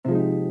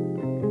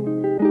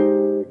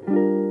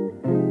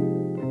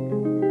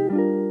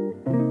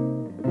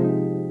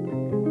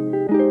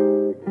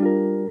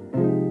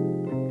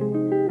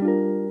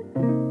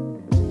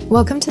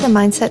Welcome to the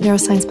Mindset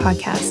Neuroscience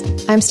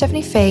Podcast. I'm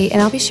Stephanie Fay,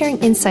 and I'll be sharing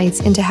insights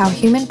into how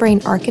human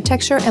brain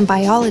architecture and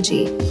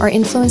biology are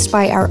influenced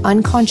by our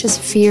unconscious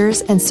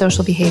fears and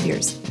social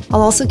behaviors.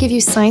 I'll also give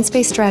you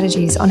science-based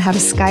strategies on how to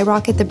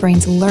skyrocket the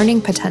brain's learning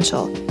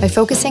potential by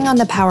focusing on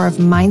the power of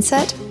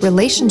mindset,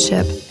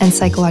 relationship, and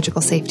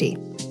psychological safety.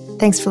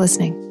 Thanks for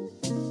listening.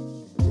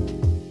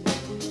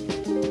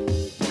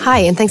 Hi,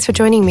 and thanks for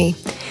joining me.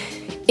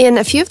 In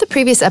a few of the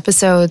previous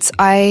episodes,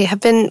 I have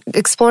been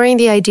exploring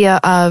the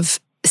idea of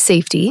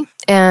safety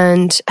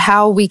and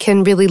how we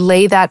can really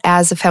lay that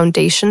as a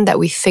foundation that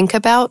we think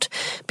about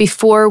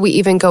before we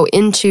even go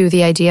into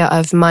the idea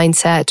of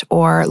mindset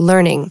or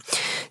learning.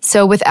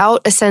 So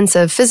without a sense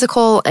of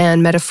physical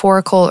and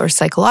metaphorical or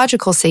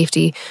psychological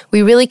safety,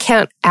 we really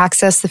can't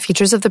access the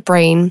features of the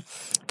brain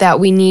that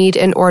we need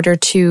in order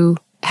to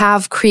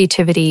have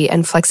creativity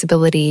and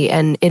flexibility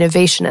and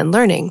innovation and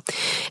learning.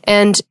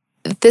 And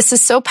this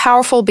is so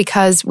powerful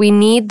because we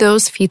need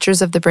those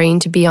features of the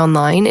brain to be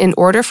online in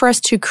order for us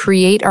to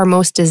create our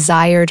most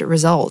desired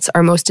results,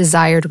 our most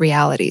desired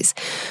realities.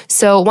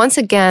 So once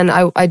again,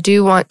 I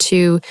do want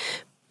to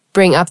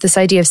bring up this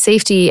idea of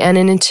safety. And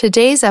in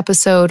today's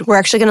episode, we're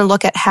actually going to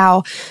look at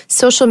how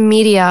social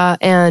media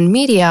and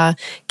media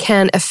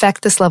can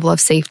affect this level of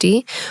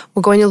safety.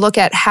 We're going to look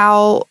at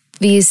how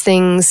these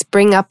things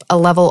bring up a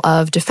level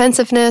of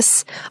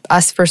defensiveness,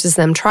 us versus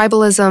them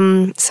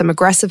tribalism, some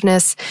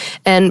aggressiveness.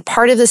 And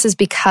part of this is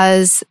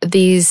because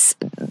this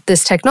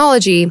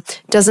technology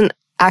doesn't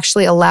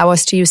actually allow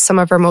us to use some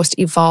of our most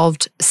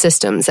evolved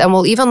systems. And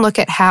we'll even look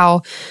at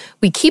how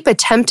we keep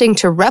attempting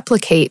to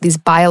replicate these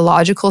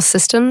biological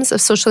systems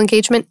of social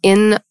engagement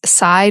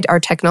inside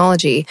our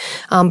technology,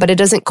 but it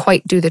doesn't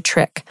quite do the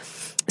trick.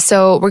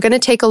 So we're going to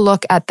take a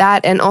look at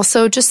that, and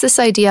also just this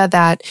idea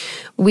that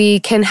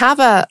we can have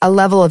a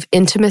level of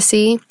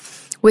intimacy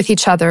with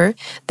each other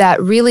that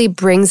really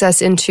brings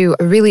us into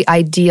a really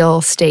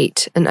ideal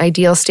state, an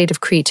ideal state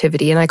of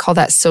creativity, and I call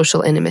that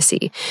social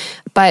intimacy.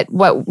 But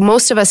what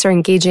most of us are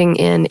engaging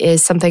in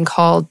is something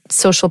called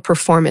social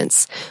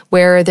performance,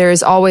 where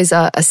there's always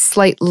a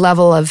slight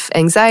level of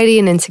anxiety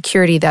and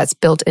insecurity that's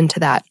built into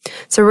that.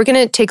 So we're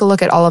going to take a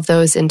look at all of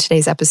those in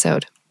today's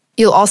episode.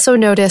 You'll also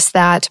notice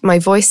that my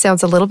voice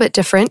sounds a little bit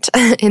different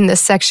in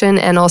this section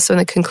and also in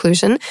the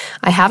conclusion.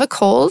 I have a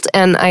cold,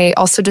 and I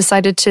also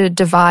decided to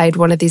divide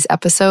one of these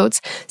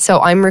episodes. So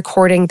I'm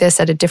recording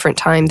this at a different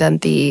time than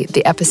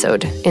the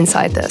episode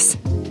inside this.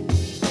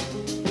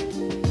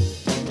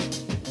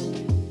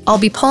 I'll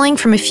be pulling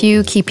from a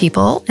few key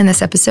people in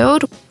this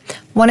episode.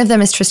 One of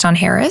them is Tristan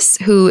Harris,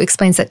 who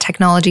explains that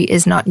technology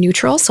is not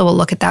neutral. So we'll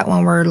look at that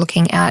when we're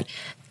looking at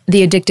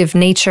the addictive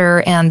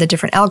nature and the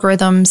different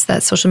algorithms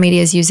that social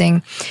media is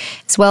using,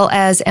 as well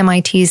as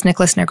MIT's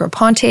Nicholas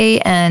Negroponte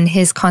and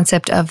his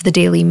concept of the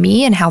daily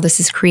me and how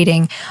this is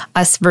creating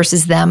us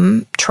versus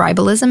them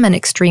tribalism and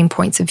extreme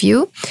points of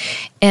view,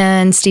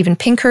 and Steven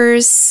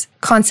Pinker's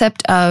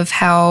concept of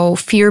how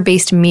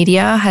fear-based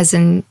media has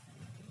a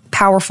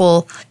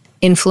powerful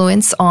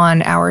influence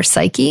on our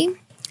psyche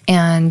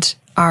and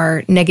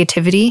our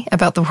negativity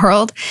about the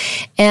world.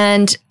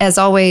 And as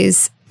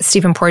always,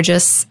 Stephen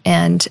Porges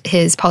and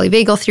his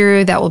polyvagal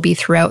theory that will be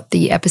throughout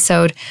the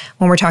episode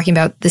when we're talking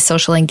about the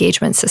social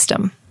engagement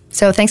system.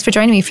 So thanks for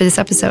joining me for this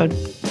episode.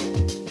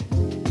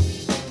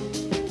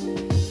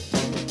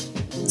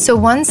 So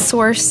one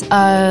source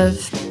of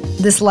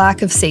this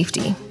lack of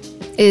safety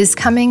is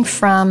coming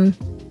from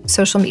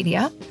social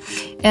media,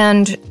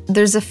 and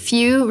there's a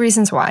few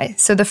reasons why.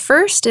 So the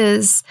first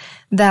is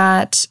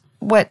that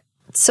what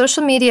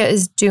social media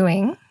is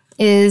doing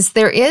is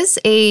there is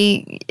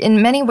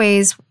in many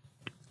ways,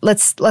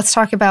 Let's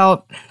talk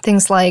about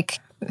things like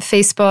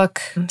Facebook,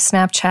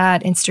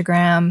 Snapchat,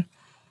 Instagram,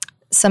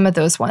 some of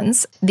those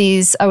ones.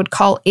 These I would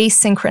call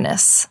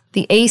asynchronous,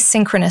 the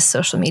asynchronous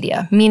social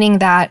media, meaning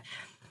that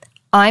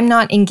I'm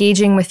not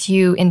engaging with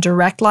you in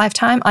direct live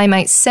time. I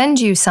might send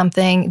you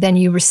something, then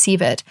you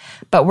receive it,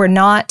 but we're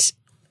not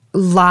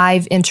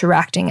live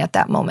interacting at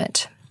that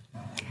moment.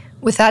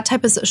 With that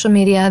type of social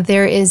media,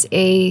 there is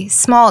a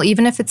small,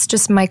 even if it's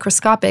just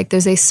microscopic,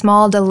 there's a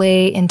small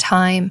delay in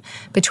time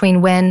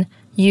between when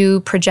you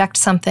project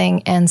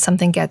something and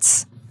something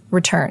gets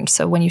returned.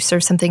 So when you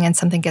serve something and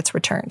something gets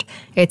returned,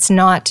 it's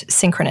not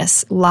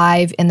synchronous,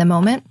 live in the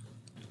moment.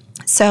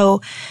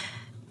 So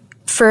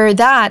for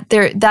that,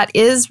 that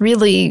is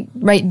really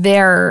right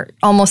there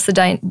almost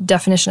the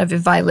definition of a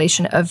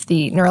violation of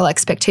the neural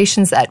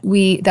expectations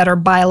that are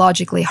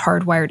biologically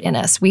hardwired in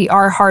us. We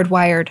are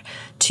hardwired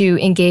to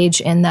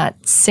engage in that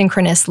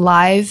synchronous,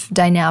 live,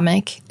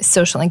 dynamic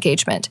social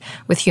engagement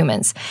with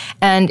humans.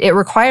 And it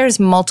requires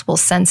multiple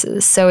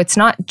senses. So it's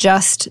not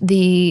just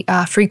the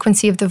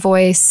frequency of the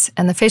voice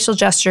and the facial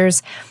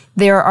gestures.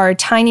 There are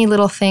tiny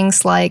little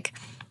things like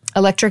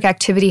electric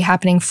activity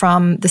happening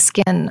from the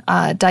skin,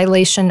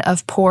 dilation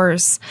of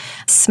pores,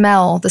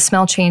 the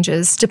smell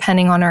changes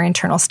depending on our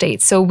internal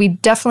state. So we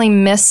definitely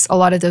miss a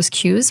lot of those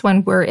cues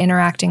when we're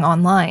interacting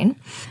online.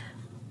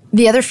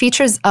 The other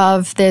features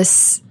of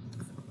this,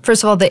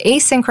 first of all, the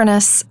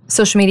asynchronous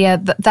social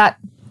media, that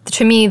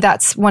to me,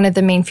 that's one of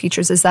the main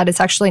features, is that it's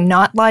actually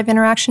not live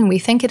interaction. We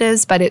think it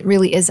is, but it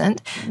really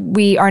isn't.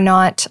 We are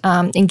not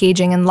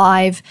engaging in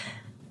live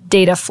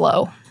data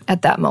flow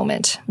at that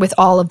moment with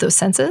all of those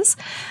senses.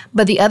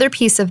 But the other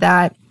piece of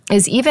that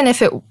is, even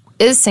if it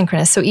is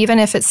synchronous, so even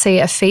if it's, say,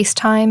 a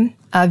FaceTime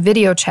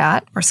video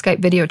chat or Skype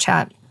video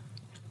chat,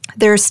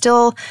 there are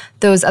still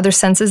those other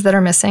senses that are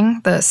missing,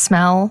 the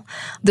smell,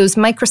 those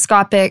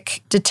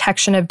microscopic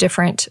detection of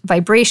different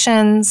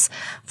vibrations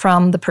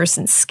from the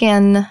person's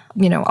skin,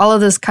 all of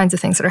those kinds of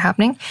things that are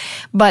happening.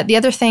 But the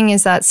other thing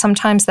is that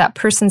sometimes that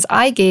person's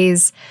eye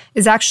gaze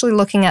is actually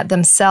looking at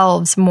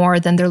themselves more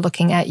than they're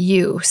looking at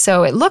you.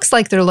 So it looks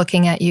like they're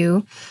looking at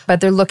you,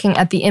 but they're looking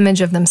at the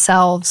image of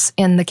themselves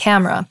in the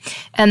camera.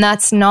 And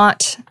that's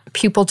not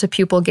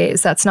pupil-to-pupil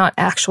gaze. That's not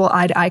actual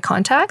eye-to-eye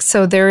contact.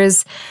 So there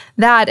is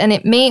that, and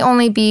it may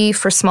only be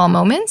for small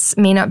moments,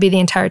 may not be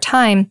the entire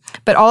time,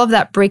 but all of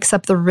that breaks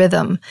up the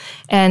rhythm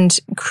and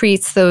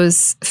creates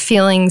those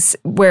feelings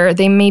where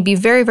they may be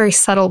very, very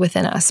subtle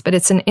within us, but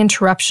it's an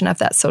interruption of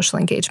that social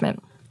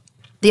engagement.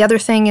 The other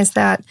thing is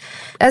that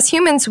as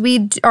humans,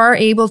 we are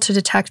able to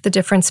detect the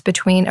difference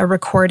between a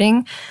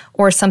recording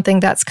or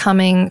something that's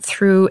coming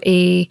through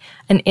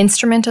an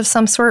instrument of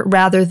some sort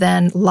rather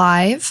than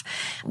live.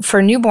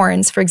 For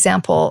newborns, for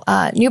example,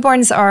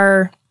 newborns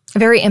are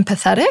very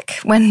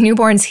empathetic. When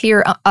newborns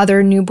hear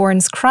other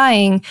newborns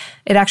crying,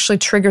 it actually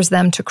triggers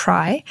them to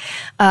cry.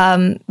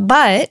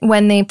 But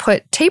when they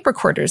put tape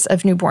recorders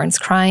of newborns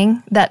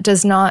crying, that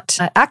does not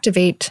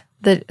activate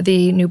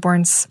the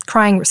newborn's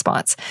crying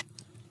response.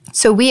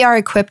 So we are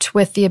equipped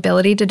with the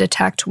ability to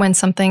detect when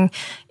something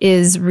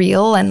is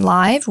real and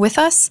live with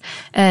us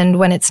and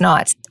when it's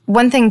not.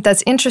 One thing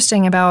that's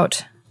interesting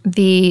about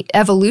the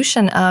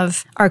evolution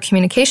of our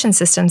communication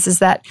systems is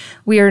that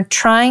we are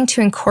trying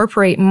to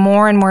incorporate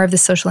more and more of the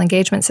social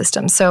engagement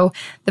system. So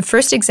the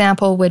first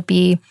example would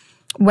be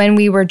when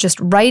we were just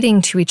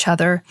writing to each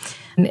other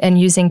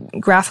and using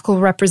graphical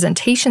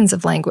representations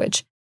of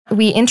language.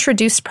 We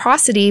introduced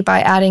prosody by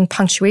adding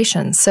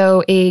punctuation.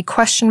 So a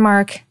question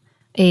mark,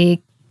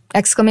 a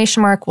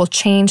exclamation mark will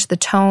change the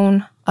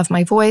tone of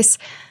my voice.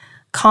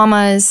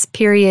 Commas,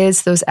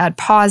 periods, those add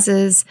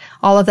pauses.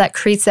 All of that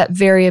creates that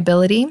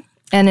variability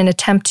and an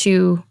attempt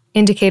to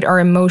indicate our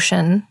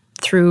emotion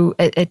through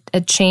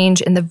a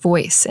change in the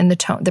voice, in the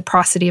tone, the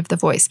prosody of the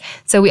voice.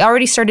 So we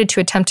already started to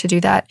attempt to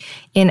do that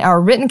in our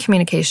written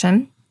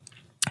communication,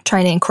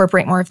 trying to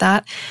incorporate more of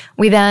that.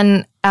 We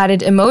then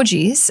added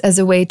emojis as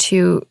a way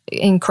to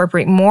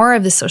incorporate more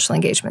of the social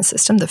engagement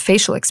system, the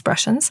facial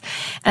expressions.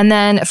 And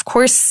then, of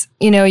course,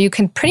 you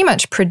can pretty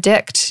much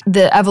predict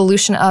the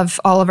evolution of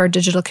all of our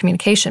digital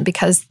communication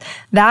because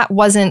that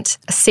wasn't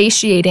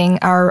satiating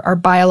our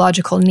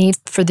biological need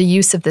for the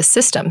use of this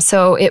system.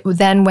 So it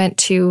then went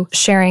to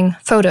sharing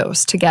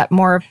photos to get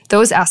more of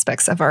those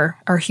aspects of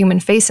our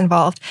human face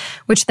involved,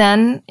 which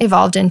then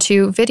evolved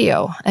into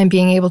video and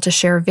being able to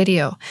share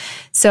video.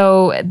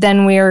 So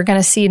then we're going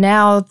to see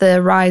now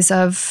the rise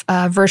of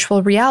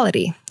virtual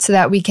reality so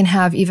that we can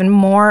have even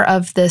more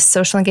of this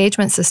social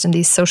engagement system,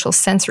 these social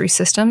sensory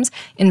systems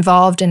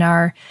involved in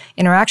our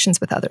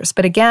interactions with others.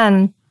 But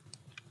again,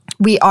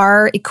 we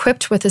are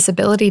equipped with this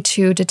ability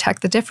to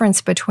detect the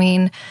difference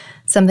between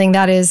something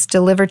that is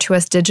delivered to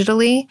us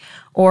digitally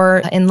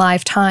or in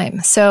live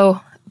time. So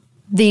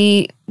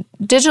the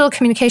digital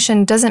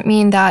communication doesn't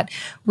mean that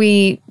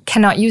we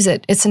cannot use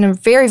it. It's a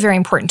very, very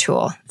important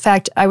tool. In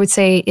fact, I would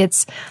say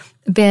it's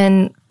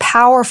been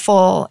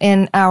powerful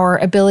in our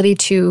ability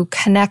to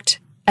connect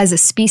as a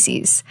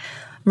species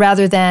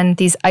rather than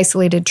these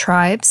isolated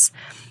tribes.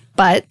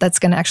 But that's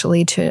going to actually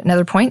lead to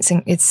another point.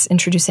 It's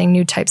introducing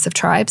new types of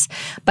tribes.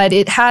 But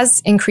it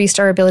has increased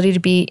our ability to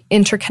be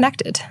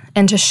interconnected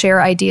and to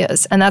share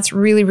ideas. And that's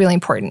really, really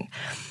important.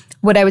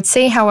 What I would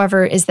say,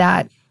 however, is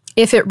that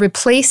if it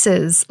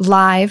replaces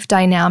live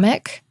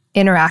dynamic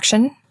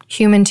interaction,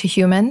 human to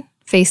human,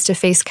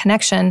 face-to-face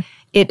connection,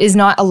 it is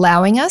not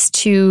allowing us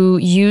to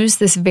use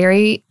this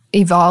very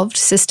evolved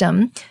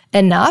system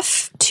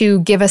enough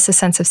to give us a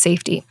sense of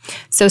safety.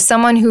 So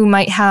someone who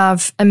might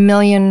have a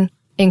million,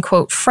 in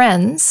quote,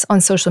 friends on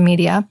social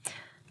media,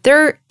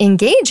 they're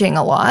engaging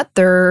a lot,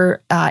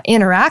 they're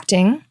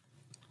interacting,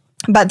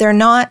 but they're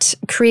not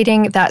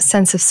creating that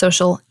sense of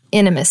social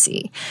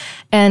intimacy.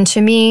 And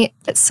to me,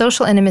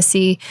 social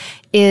intimacy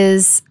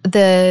is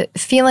the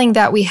feeling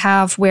that we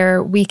have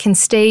where we can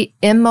stay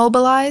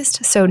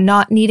immobilized, so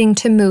not needing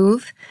to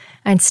move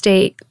and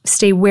stay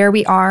where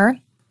we are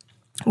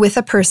with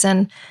a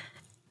person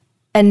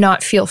and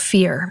not feel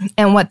fear.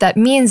 And what that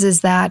means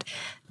is that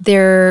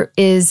there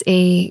is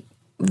a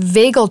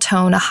vagal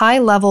tone, a high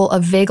level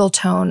of vagal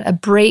tone, a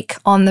break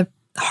on the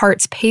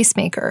heart's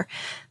pacemaker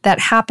that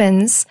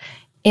happens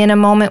in a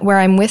moment where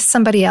I'm with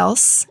somebody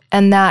else,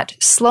 and that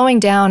slowing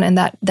down and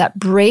that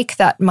break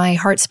that my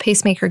heart's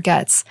pacemaker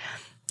gets,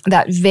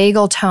 that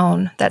vagal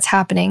tone that's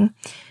happening,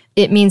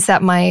 it means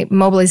that my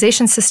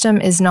mobilization system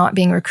is not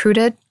being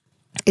recruited.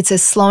 It's a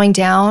slowing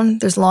down.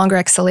 There's longer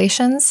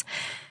exhalations.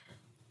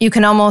 You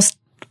can almost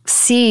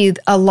see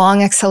a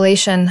long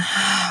exhalation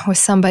with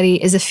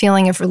somebody is a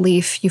feeling of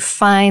relief. You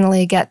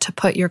finally get to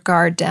put your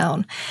guard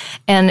down.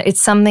 And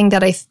it's something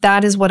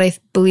that is what I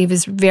believe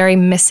is very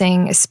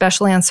missing,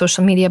 especially on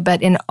social media,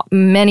 but in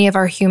many of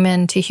our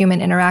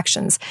human-to-human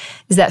interactions,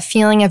 is that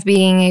feeling of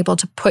being able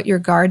to put your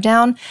guard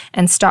down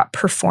and stop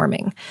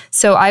performing.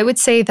 So I would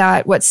say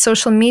that what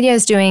social media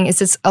is doing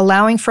is it's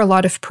allowing for a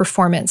lot of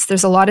performance.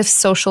 There's a lot of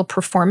social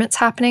performance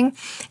happening.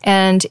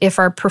 And if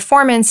our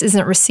performance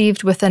isn't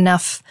received with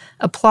enough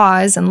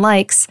applause and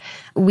likes,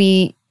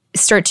 we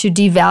start to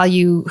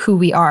devalue who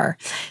we are.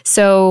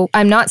 So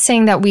I'm not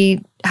saying that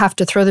we have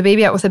to throw the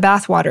baby out with the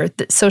bathwater.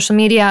 The social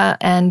media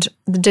and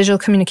the digital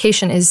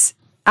communication is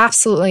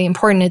absolutely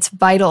important. It's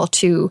vital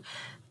to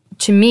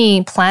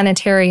me,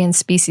 planetary and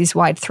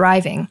species-wide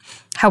thriving.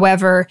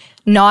 However,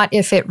 not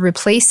if it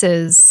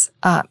replaces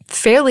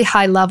fairly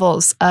high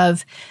levels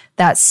of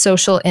that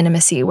social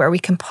intimacy where we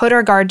can put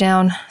our guard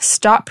down,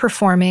 stop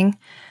performing,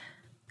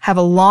 have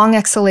a long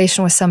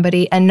exhalation with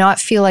somebody, and not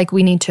feel like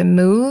we need to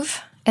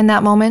move in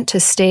that moment to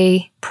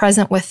stay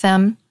present with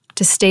them,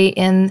 to stay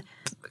in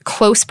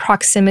close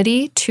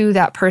proximity to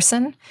that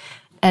person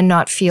and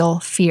not feel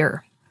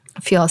fear,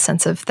 feel a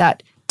sense of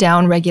that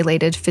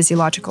down-regulated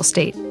physiological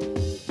state.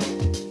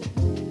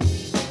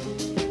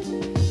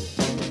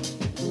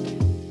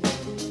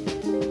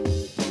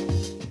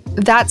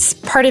 That's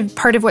part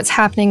of what's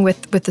happening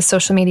with the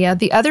social media.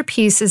 The other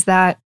piece is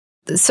that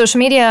social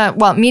media,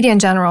 well, media in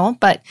general,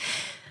 but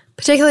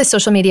particularly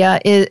social media,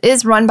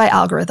 is run by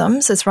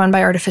algorithms. It's run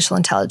by artificial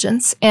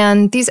intelligence.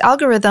 And these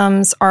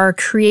algorithms are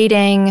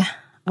creating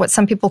what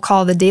some people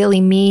call the daily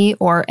me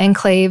or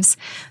enclaves.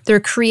 They're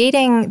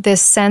creating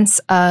this sense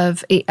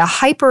of a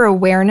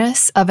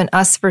hyper-awareness of an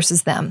us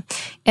versus them.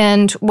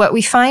 And what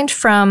we find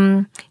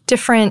from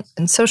different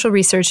social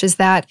research is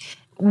that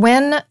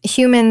when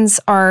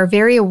humans are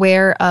very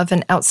aware of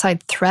an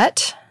outside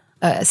threat,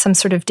 some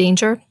sort of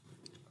danger,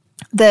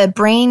 the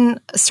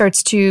brain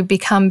starts to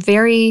become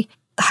very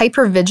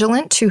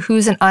hyper-vigilant to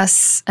who's an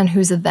us and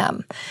who's a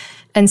them.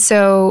 And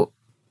so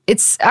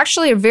it's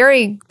actually a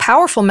very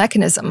powerful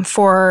mechanism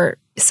for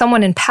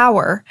someone in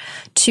power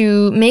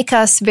to make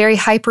us very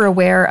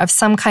hyper-aware of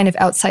some kind of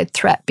outside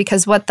threat,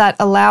 because what that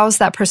allows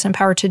that person in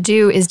power to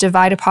do is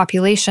divide a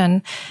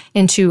population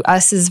into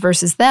us's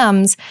versus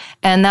them's,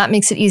 and that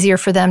makes it easier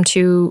for them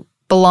to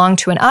belong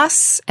to an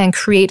us and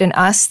create an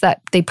us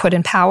that they put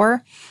in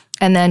power,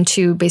 and then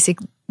to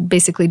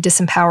basically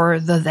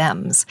disempower the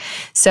thems.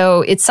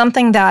 So it's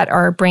something that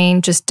our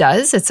brain just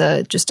does. It's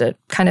just a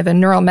kind of a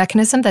neural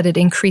mechanism that it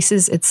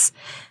increases its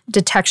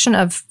detection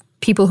of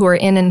people who are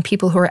in and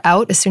people who are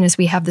out as soon as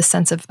we have the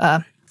sense of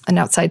an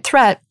outside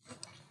threat.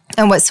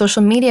 And what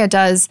social media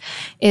does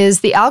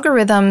is the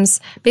algorithms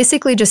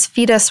basically just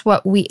feed us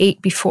what we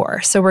ate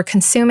before. So we're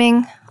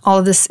consuming all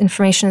of this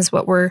information is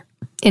what we're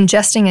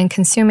ingesting and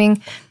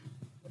consuming.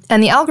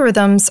 And the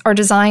algorithms are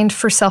designed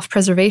for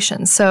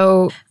self-preservation.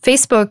 So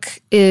Facebook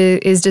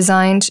is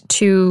designed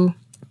to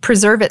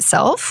preserve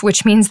itself,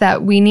 which means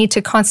that we need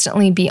to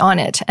constantly be on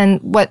it. And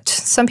what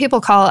some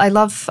people call,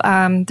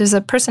 there's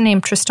a person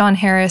named Tristan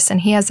Harris, and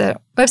he has a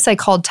website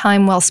called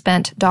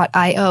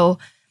timewellspent.io.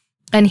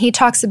 And he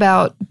talks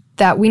about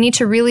that we need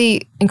to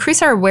really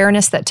increase our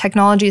awareness that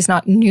technology is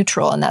not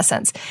neutral in that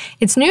sense.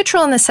 It's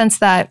neutral in the sense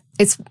that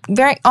it's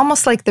very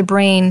almost like the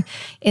brain,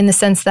 in the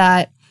sense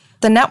that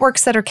the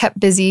networks that are kept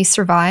busy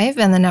survive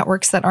and the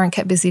networks that aren't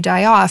kept busy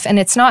die off. And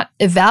it's not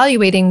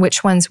evaluating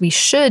which ones we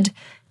should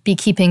be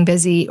keeping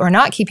busy or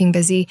not keeping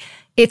busy.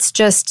 It's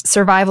just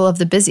survival of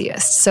the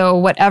busiest. So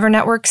whatever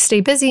networks stay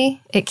busy,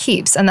 it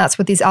keeps. And that's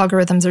what these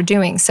algorithms are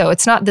doing. So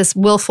it's not this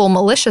willful,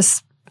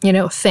 malicious,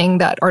 thing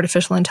that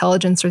artificial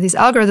intelligence or these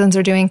algorithms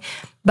are doing,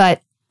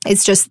 but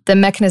it's just the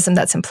mechanism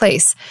that's in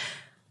place.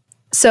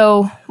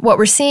 So what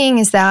we're seeing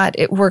is that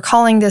we're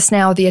calling this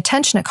now the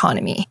attention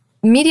economy.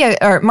 Media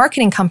or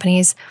marketing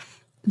companies,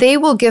 they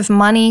will give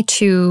money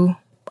to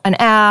an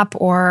app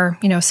or,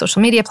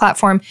 social media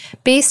platform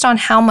based on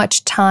how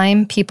much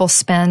time people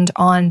spend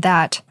on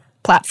that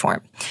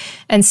platform.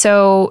 And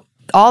so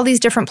all these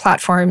different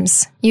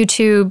platforms,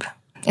 YouTube,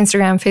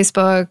 Instagram,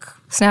 Facebook,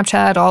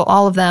 Snapchat,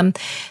 all of them,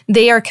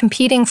 they are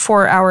competing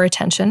for our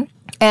attention.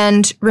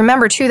 And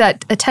remember too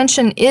that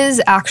attention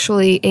is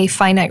actually a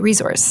finite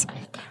resource.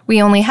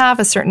 We only have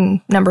a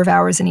certain number of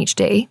hours in each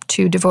day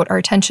to devote our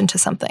attention to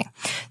something.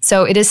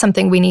 So it is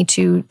something we need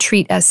to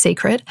treat as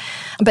sacred.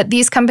 But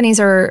these companies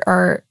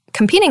are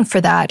competing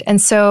for that. And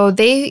so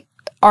there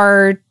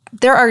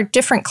are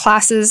different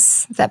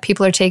classes that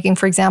people are taking.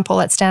 For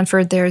example, at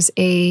Stanford, there's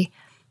a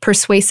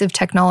persuasive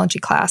technology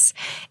class.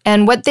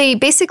 And what they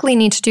basically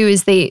need to do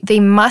is they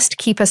must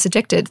keep us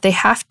addicted. They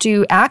have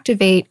to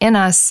activate in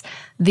us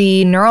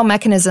the neural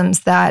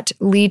mechanisms that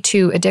lead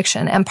to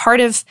addiction. And part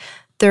of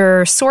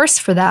their source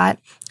for that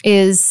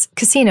is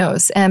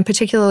casinos, and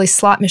particularly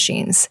slot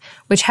machines,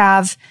 which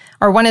are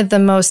one of the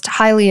most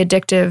highly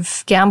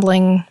addictive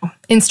gambling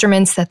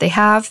instruments that they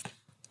have.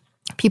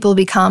 People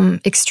become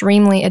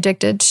extremely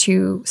addicted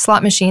to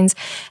slot machines.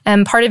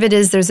 And part of it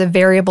is there's a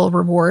variable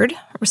reward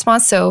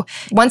response. So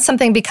once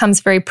something becomes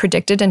very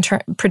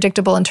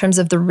predictable in terms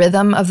of the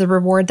rhythm of the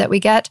reward that we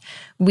get,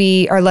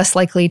 we are less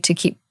likely to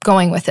keep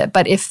going with it.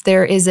 But if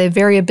there is a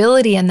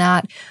variability in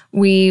that,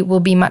 we will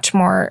be much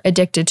more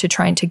addicted to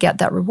trying to get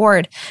that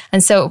reward.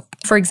 And so,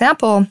 for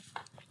example,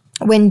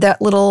 when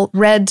that little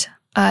red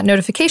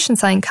notification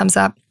sign comes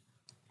up,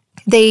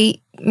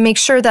 they make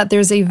sure that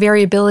there's a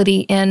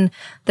variability in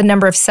the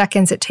number of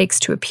seconds it takes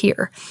to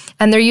appear.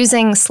 And they're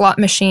using slot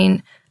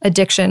machine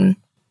addiction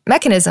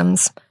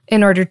mechanisms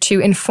in order to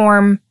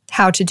inform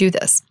how to do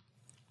this.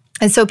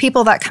 And so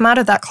people that come out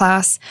of that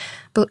class,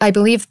 I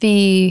believe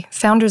the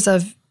founders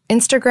of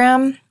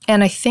Instagram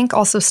and I think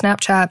also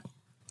Snapchat,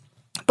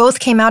 both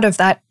came out of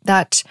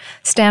that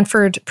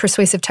Stanford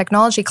Persuasive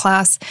Technology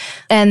class,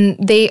 and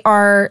they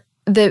are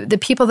the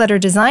people that are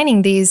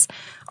designing these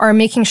are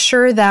making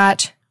sure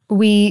that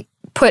we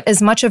put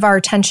as much of our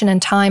attention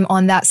and time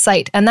on that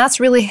site. And that's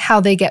really how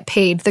they get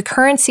paid. The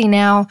currency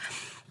now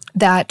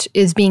that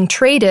is being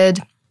traded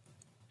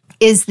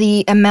is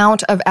the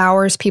amount of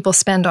hours people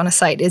spend on a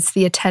site. It's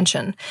the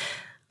attention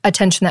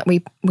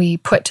that we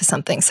put to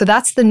something. So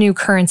that's the new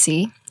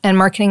currency. And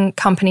marketing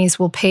companies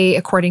will pay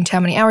according to how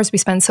many hours we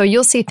spend. So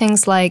you'll see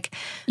things like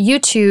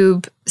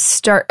YouTube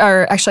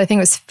I think it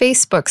was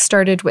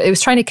Facebook it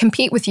was trying to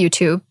compete with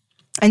YouTube.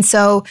 And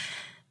so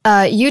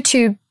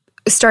YouTube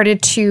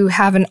started to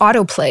have an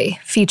autoplay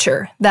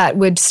feature that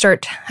would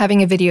start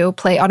having a video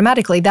play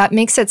automatically. That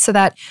makes it so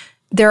that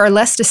there are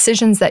less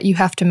decisions that you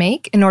have to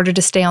make in order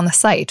to stay on the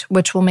site,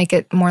 which will make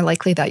it more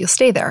likely that you'll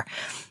stay there.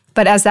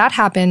 But as that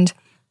happened,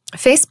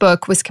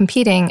 Facebook was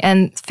competing,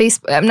 and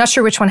I'm not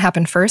sure which one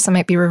happened first. I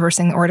might be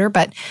reversing the order,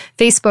 but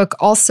Facebook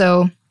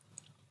also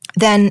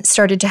then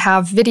started to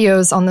have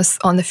videos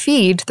on the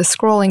feed, the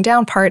scrolling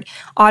down part,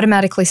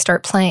 automatically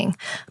start playing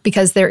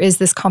because there is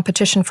this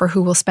competition for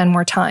who will spend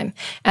more time.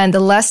 And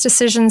the less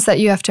decisions that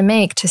you have to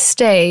make to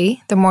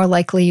stay, the more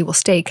likely you will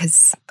stay,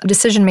 because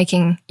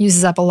decision-making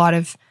uses up a lot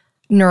of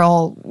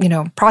neural,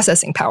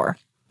 processing power.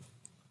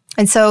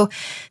 And so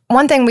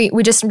one thing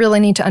we just really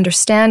need to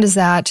understand is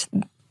that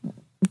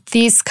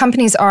these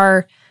companies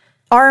are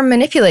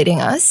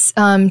manipulating us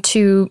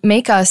to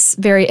make us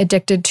very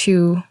addicted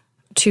to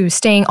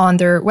staying on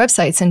their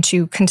websites and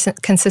to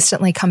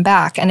consistently come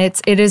back. And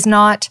it's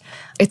not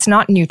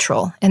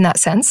neutral in that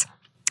sense.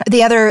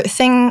 The other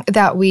thing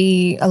that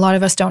a lot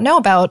of us don't know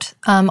about,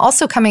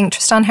 also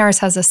Tristan Harris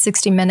has a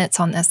 60 Minutes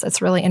on this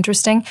that's really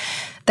interesting,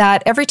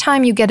 that every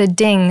time you get a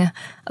ding,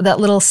 that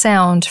little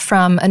sound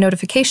from a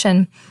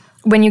notification,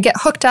 when you get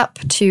hooked up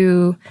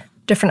to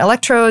different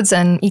electrodes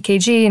and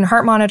EKG and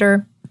heart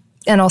monitor,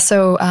 and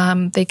also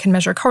they can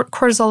measure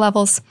cortisol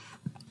levels.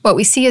 What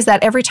we see is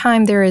that every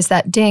time there is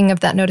that ding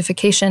of that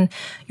notification,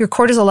 your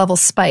cortisol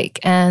levels spike.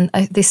 And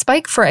they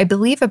spike for, I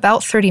believe,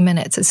 about 30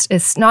 minutes.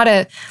 It's not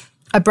a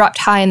abrupt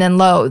high and then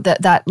low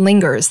that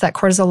lingers, that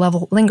cortisol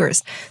level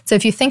lingers. So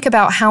if you think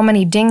about how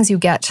many dings you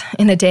get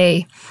in a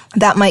day,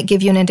 that might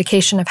give you an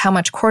indication of how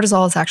much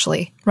cortisol is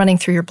actually running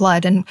through your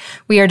blood. And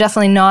we are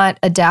definitely not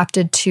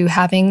adapted to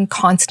having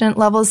constant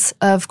levels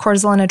of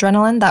cortisol and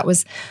adrenaline.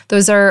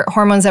 Those are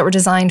hormones that were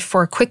designed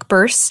for quick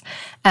bursts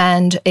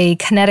and a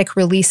kinetic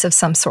release of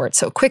some sort.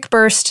 So quick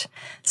burst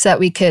so that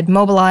we could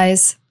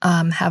mobilize,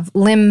 have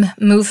limb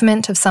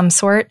movement of some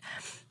sort,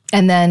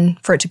 and then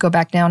for it to go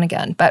back down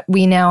again. But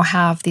we now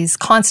have these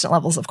constant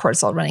levels of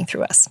cortisol running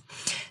through us.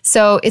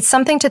 So it's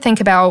something to think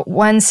about.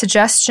 One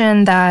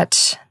suggestion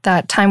that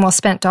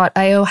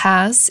timewellspent.io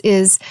has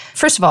is,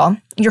 first of all,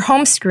 your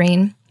home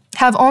screen,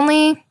 have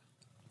only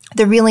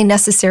the really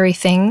necessary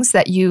things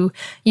that you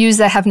use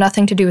that have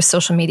nothing to do with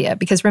social media.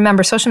 Because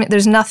remember, social media,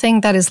 there's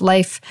nothing that is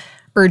life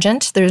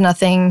urgent. There's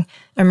nothing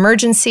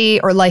emergency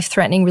or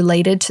life-threatening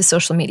related to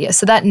social media.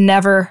 So that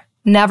never,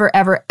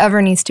 ever,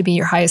 ever needs to be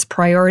your highest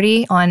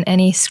priority on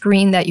any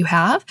screen that you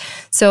have.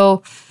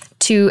 So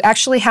to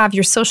actually have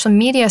your social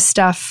media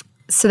stuff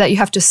so that you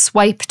have to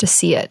swipe to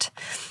see it.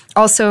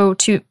 Also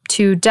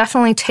to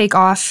definitely take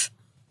off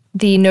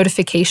the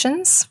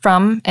notifications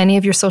from any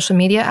of your social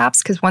media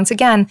apps, because once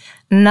again,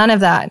 none of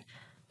that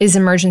is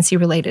emergency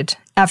related,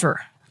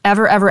 ever.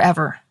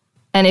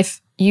 And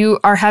if you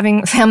are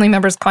having family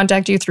members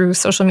contact you through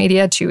social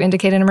media to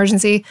indicate an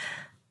emergency,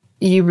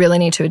 you really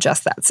need to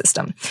adjust that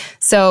system.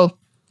 So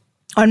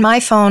on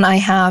my phone, I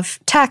have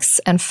texts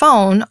and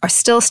phone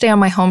still stay on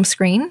my home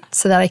screen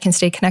so that I can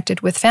stay connected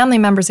with family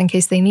members in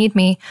case they need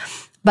me.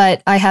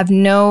 But I have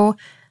no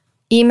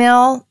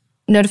email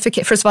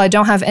notification. First of all, I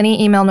don't have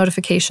any email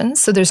notifications.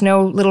 So there's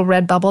no little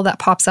red bubble that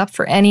pops up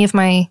for any of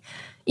my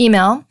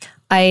email.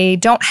 I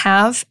don't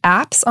have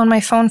apps on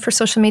my phone for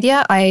social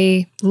media.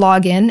 I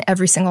log in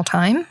every single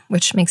time,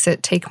 which makes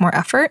it take more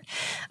effort.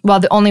 Well,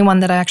 the only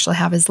one that I actually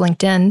have is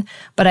LinkedIn,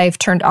 but I've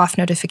turned off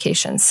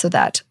notifications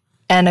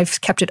and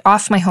I've kept it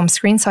off my home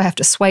screen, so I have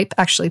to swipe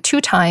actually 2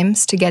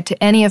 times to get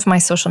to any of my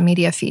social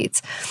media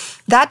feeds.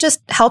 That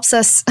just helps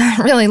us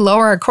really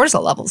lower our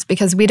cortisol levels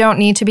because we don't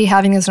need to be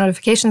having those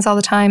notifications all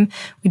the time.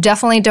 We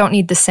definitely don't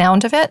need the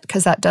sound of it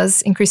because that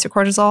does increase your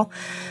cortisol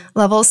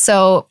levels.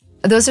 So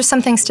those are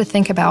some things to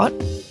think about.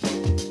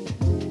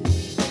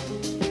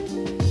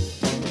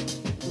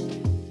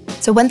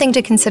 So one thing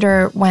to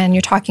consider when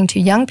you're talking to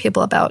young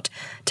people about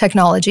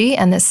technology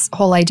and this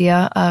whole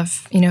idea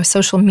of,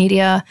 social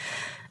media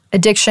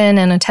addiction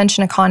and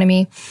attention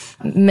economy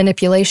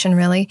manipulation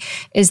really,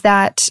 is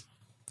that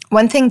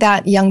one thing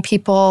that young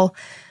people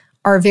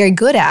are very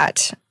good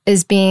at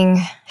is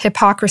being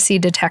hypocrisy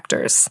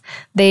detectors.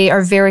 They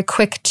are very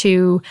quick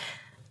to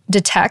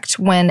detect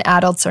when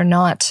adults are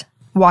not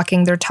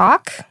walking their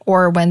talk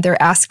or when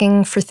they're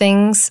asking for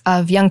things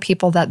of young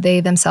people that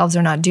they themselves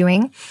are not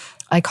doing.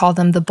 I call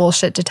them the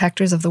bullshit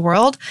detectors of the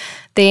world.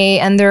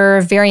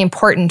 They're very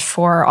important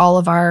for all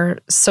of our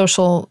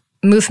social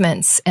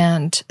movements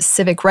and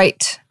civic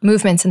right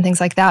movements and things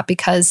like that,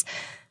 because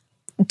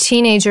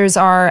teenagers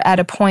are at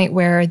a point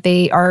where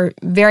they are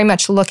very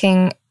much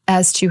looking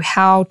as to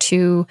how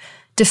to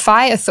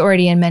defy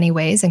authority in many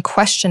ways and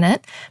question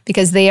it,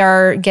 because they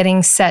are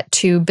getting set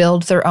to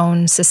build their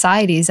own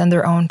societies and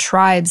their own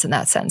tribes in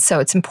that sense. So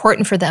it's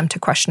important for them to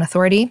question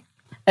authority.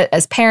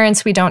 As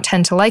parents, we don't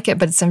tend to like it,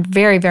 but it's a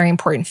very, very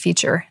important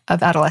feature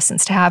of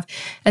adolescence to have.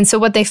 And so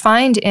what they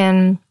find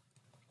in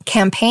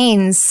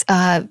campaigns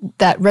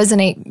that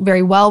resonate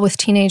very well with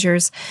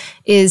teenagers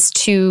is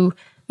to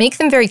make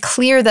them very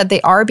clear that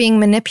they are being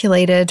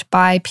manipulated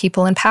by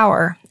people in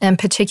power, and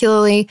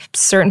particularly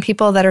certain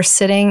people that are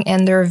sitting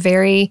in their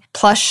very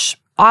plush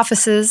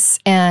offices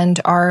and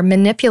are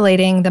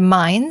manipulating the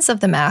minds of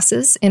the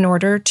masses in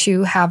order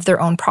to have their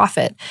own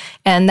profit.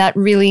 And that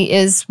really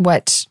is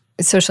what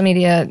social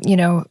media,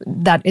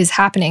 that is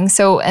happening.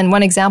 So, and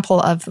one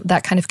example of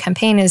that kind of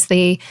campaign is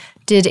they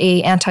did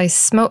a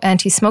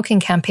anti-smoking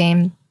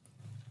campaign.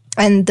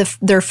 And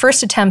their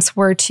first attempts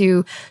were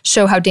to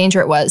show how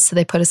dangerous it was. So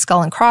they put a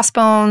skull and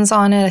crossbones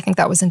on it. I think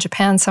that was in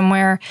Japan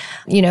somewhere.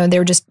 They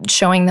were just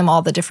showing them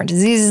all the different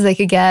diseases they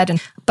could get.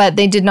 But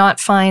they did not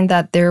find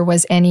that there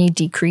was any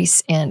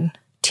decrease in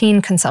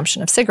teen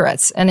consumption of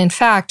cigarettes. And in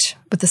fact,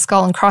 with the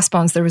skull and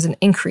crossbones, there was an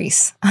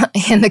increase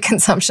in the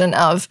consumption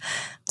of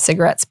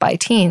cigarettes by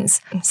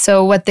teens.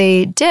 So what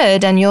they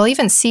did, and you'll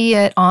even see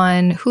it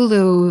on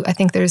Hulu, I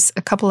think there's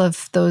a couple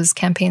of those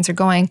campaigns are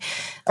going.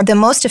 The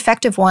most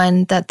effective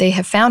one that they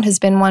have found has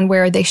been one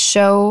where they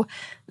show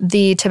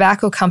the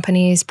tobacco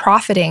companies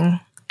profiting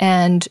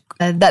and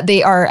that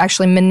they are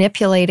actually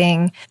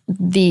manipulating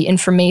the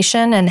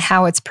information and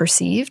how it's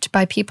perceived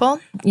by people.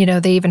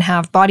 They even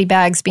have body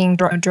bags being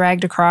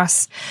dragged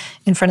across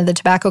in front of the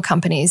tobacco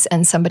companies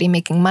and somebody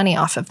making money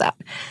off of that.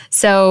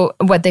 So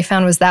what they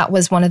found was that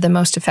was one of the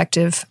most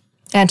effective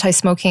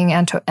anti-smoking,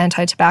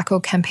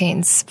 anti-tobacco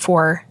campaigns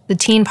for the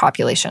teen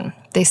population.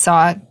 They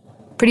saw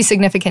pretty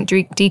significant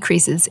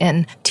decreases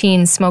in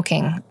teen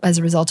smoking as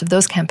a result of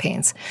those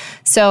campaigns.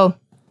 So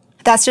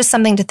that's just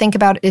something to think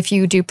about if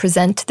you do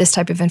present this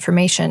type of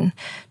information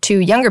to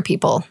younger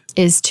people,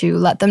 is to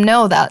let them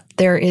know that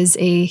there is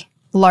a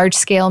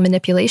large-scale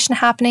manipulation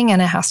happening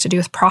and it has to do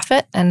with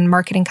profit and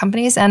marketing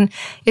companies, and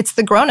it's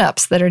the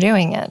grown-ups that are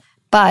doing it.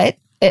 But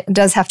it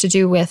does have to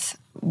do with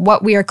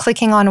what we are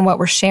clicking on and what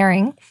we're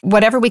sharing.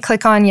 Whatever we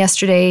click on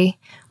yesterday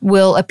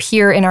will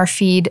appear in our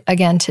feed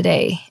again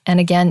today and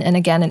again and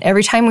again. And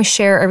every time we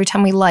share, every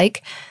time we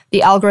like,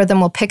 the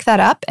algorithm will pick that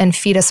up and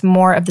feed us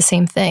more of the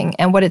same thing.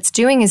 And what it's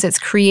doing is it's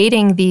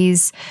creating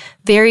these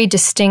very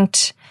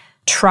distinct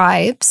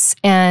tribes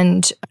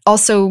and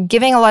also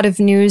giving a lot of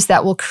news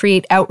that will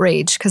create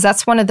outrage, because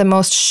that's one of the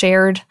most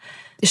shared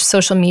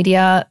social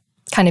media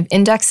kind of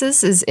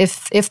indexes, is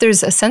if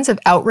there's a sense of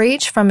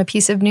outrage from a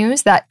piece of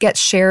news, that gets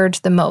shared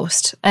the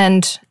most.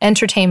 And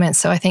entertainment,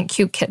 so I think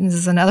cute kittens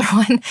is another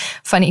one,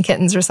 funny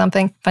kittens or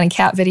something, funny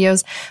cat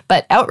videos.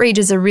 But outrage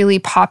is a really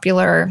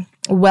popular,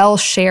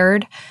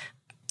 well-shared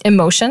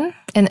emotion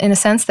in a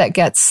sense that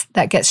gets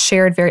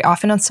shared very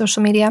often on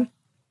social media.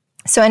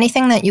 So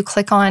anything that you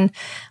click on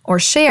or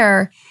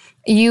share,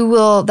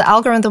 the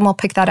algorithm will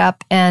pick that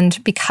up,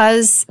 and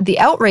because the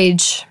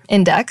outrage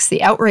index,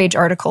 the outrage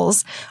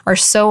articles are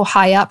so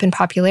high up in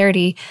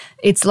popularity,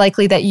 it's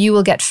likely that you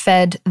will get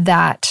fed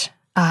that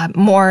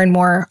more and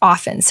more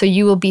often. So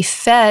you will be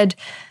fed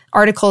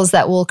articles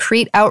that will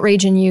create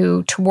outrage in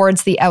you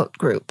towards the out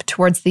group,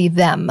 towards the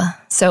them.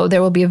 So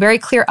there will be a very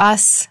clear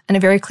us and a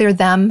very clear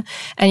them,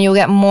 and you'll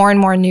get more and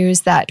more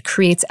news that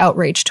creates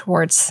outrage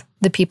towards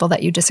the people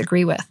that you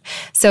disagree with.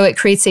 So it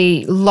creates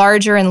a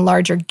larger and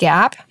larger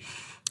gap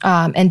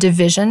and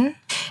division.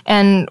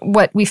 And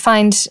what we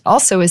find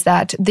also is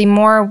that the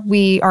more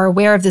we are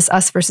aware of this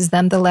us versus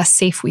them, the less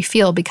safe we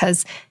feel,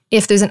 because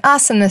if there's an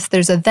us and if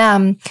there's a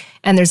them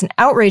and there's an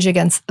outrage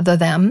against the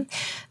them,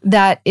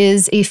 that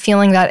is a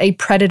feeling that a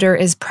predator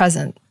is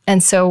present.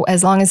 And so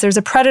as long as there's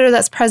a predator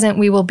that's present,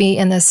 we will be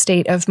in this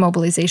state of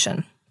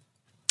mobilization.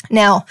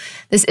 Now,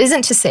 this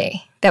isn't to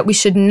say that we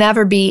should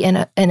never be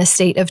in a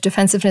state of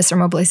defensiveness or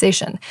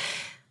mobilization.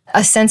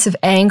 A sense of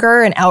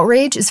anger and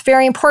outrage is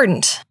very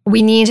important.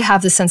 We need to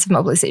have the sense of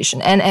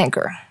mobilization and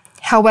anger.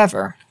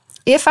 However,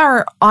 if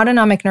our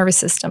autonomic nervous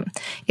system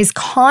is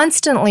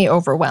constantly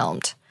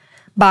overwhelmed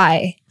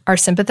by our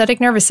sympathetic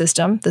nervous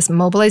system, this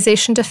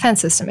mobilization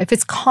defense system, if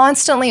it's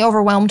constantly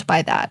overwhelmed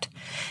by that,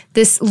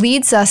 this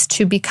leads us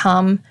to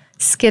become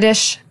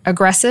skittish,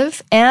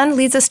 aggressive, and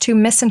leads us to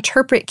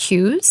misinterpret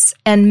cues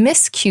and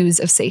miscues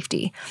of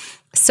safety.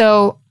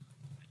 So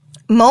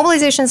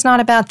mobilization is not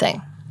a bad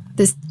thing.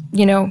 This,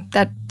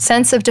 that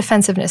sense of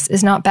defensiveness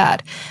is not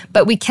bad,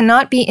 but we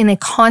cannot be in a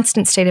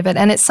constant state of it.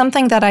 And it's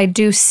something that I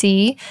do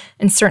see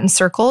in certain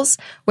circles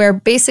where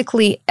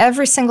basically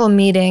every single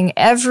meeting,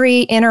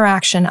 every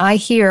interaction I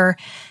hear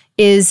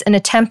is an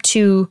attempt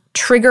to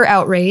trigger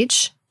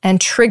outrage and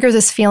trigger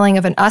this feeling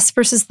of an us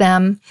versus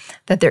them,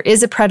 that there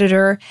is a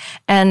predator.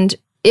 And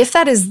if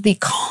that is the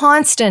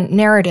constant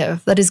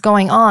narrative that is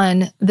going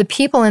on, the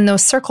people in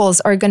those circles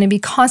are going to be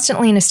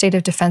constantly in a state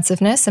of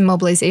defensiveness and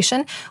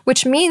mobilization,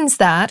 which means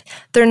that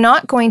they're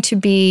not going to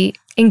be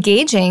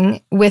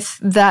engaging with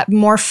that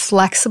more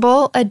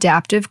flexible,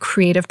 adaptive,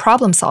 creative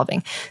problem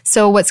solving.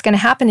 So what's going to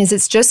happen is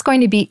it's just going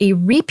to be a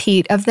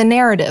repeat of the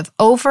narrative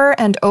over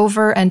and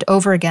over and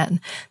over again,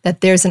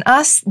 that there's an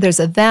us, there's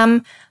a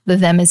them, the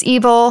them is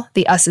evil,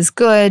 the us is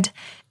good,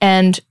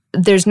 and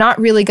there's not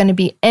really going to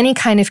be any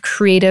kind of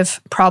creative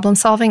problem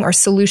solving or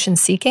solution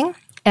seeking.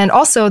 And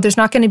also, there's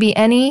not going to be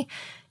any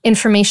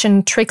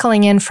information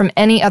trickling in from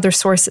any other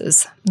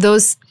sources.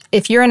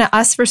 If you're in an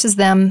us versus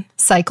them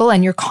cycle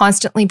and you're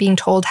constantly being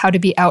told how to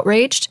be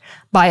outraged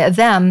by a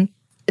them,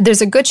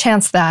 there's a good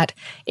chance that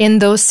in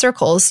those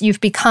circles,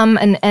 you've become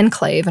an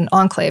enclave, I'm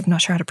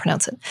not sure how to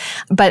pronounce it,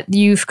 but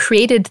you've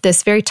created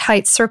this very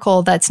tight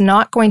circle that's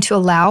not going to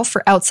allow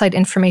for outside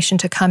information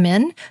to come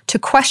in, to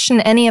question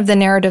any of the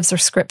narratives or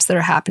scripts that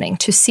are happening,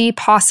 to see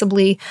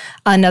possibly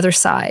another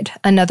side,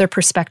 another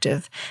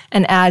perspective,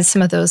 and add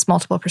some of those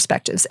multiple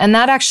perspectives. And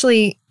that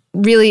actually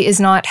really is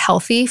not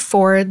healthy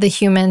for the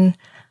human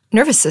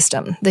nervous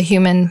system, the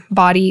human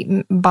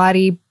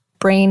body,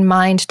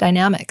 brain-mind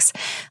dynamics.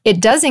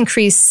 It does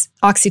increase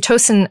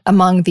oxytocin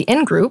among the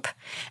in-group,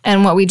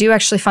 and what we do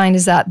actually find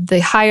is that the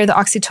higher the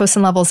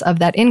oxytocin levels of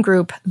that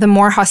in-group, the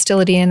more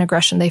hostility and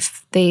aggression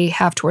they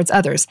have towards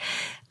others.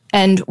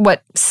 And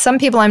what some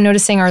people I'm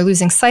noticing are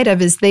losing sight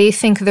of is they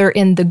think they're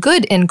in the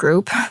good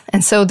in-group,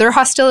 and so their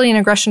hostility and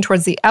aggression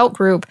towards the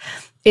out-group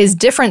is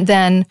different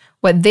than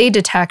what they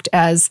detect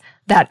as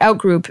that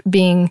out-group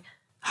being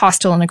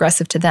hostile and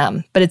aggressive to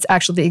them. But it's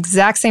actually the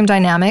exact same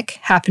dynamic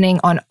happening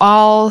on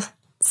all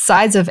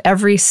sides of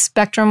every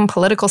spectrum,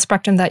 political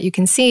spectrum that you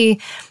can see,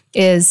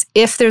 is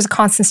if there's a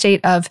constant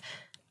state of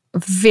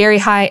very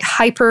high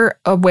hyper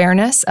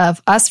awareness of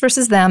us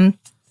versus them,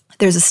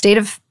 there's a state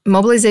of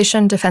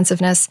mobilization,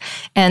 defensiveness,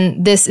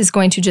 and this is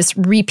going to just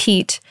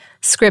repeat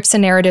scripts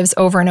and narratives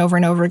over and over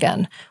and over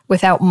again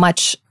without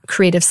much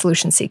creative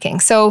solution seeking.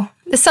 So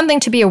it's something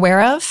to be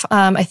aware of.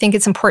 I think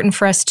it's important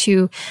for us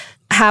to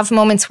have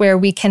moments where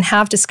we can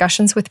have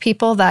discussions with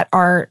people that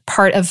are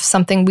part of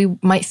something we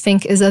might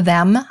think is a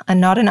them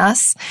and not an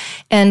us,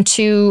 and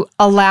to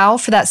allow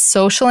for that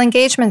social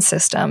engagement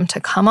system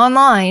to come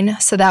online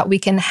so that we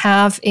can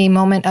have a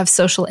moment of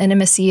social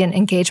intimacy and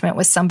engagement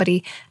with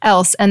somebody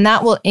else. And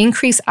that will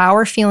increase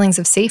our feelings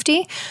of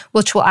safety,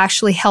 which will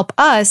actually help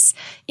us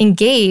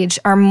engage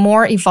our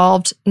more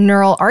evolved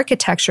neural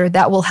architecture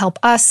that will help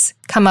us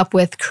come up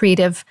with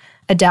creative,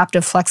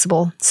 adaptive,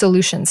 flexible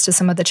solutions to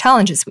some of the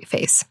challenges we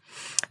face.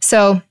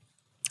 So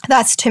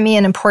that's, to me,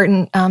 an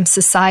important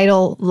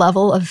societal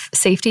level of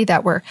safety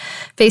that we're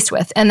faced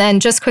with. And then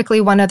just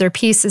quickly, one other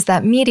piece is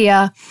that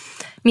media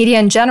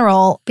in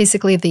general,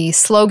 basically the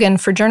slogan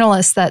for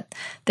journalists that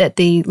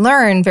they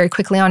learn very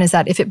quickly on is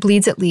that if it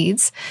bleeds, it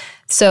leads.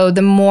 So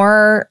the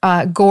more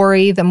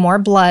gory, the more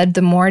blood,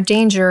 the more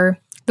danger,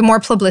 the more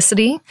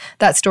publicity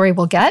that story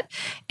will get.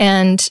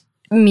 And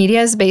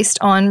media is based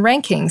on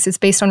rankings. It's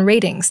based on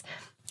ratings.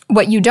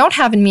 What you don't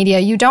have in media,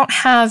 you don't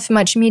have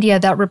much media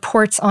that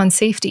reports on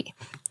safety.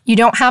 You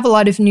don't have a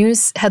lot of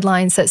news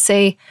headlines that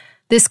say,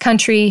 this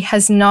country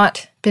has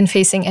not been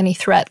facing any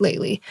threat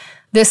lately.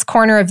 This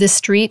corner of this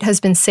street has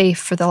been safe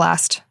for the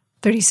last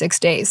 36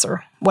 days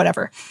or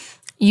whatever.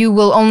 You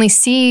will only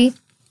see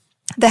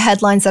the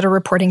headlines that are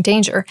reporting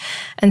danger.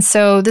 And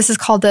so this is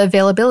called the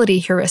availability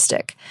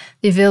heuristic,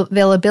 the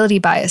availability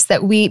bias,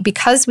 that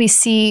because we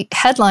see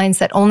headlines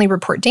that only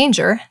report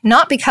danger,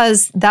 not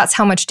because that's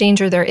how much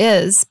danger there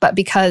is, but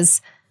because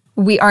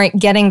we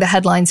aren't getting the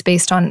headlines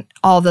based on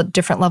all the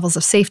different levels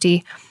of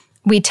safety,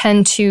 we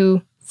tend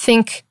to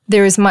think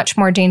there is much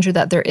more danger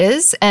that there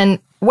is. And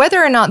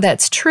whether or not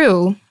that's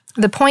true,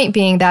 the point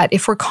being that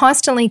if we're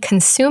constantly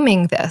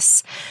consuming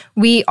this,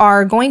 we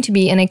are going to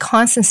be in a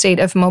constant state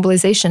of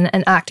mobilization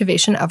and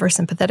activation of our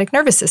sympathetic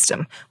nervous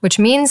system, which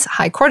means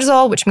high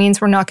cortisol, which means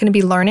we're not going to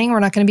be learning, we're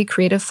not going to be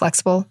creative,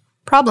 flexible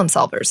problem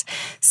solvers.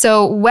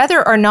 So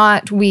whether or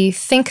not we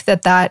think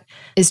that that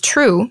is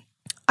true,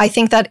 I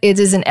think that it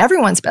is in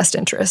everyone's best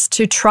interest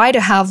to try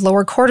to have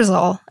lower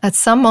cortisol at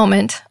some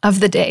moment of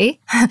the day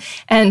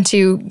and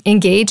to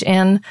engage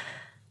in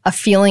a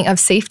feeling of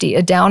safety,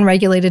 a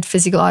down-regulated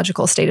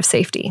physiological state of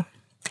safety.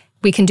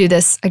 We can do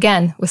this,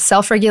 again, with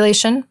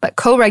self-regulation, but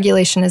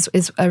co-regulation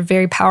is a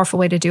very powerful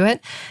way to do it.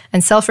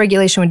 And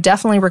self-regulation would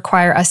definitely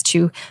require us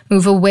to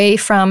move away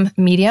from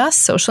media,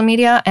 social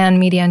media, and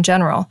media in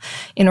general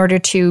in order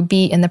to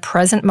be in the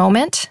present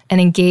moment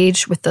and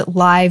engage with the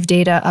live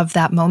data of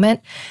that moment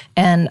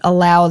and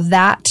allow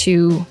that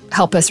to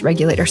help us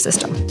regulate our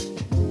system.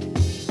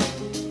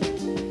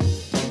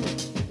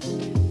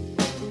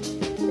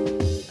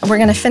 We're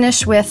going to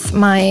finish with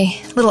my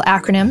little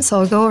acronym, so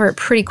I'll go over it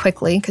pretty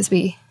quickly because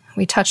we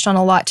touched on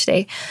a lot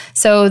today.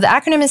 So the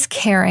acronym is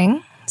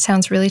CARING.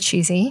 Sounds really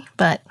cheesy,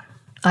 but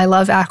I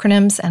love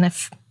acronyms, and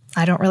if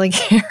I don't really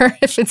care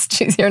if it's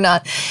cheesy or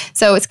not.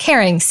 So it's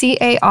CARING,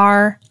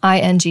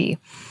 C-A-R-I-N-G.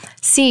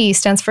 C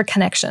stands for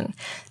connection.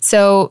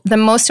 So the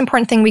most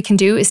important thing we can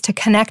do is to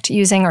connect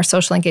using our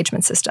social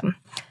engagement system.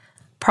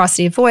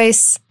 Prosody of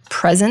voice,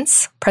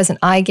 presence, present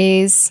eye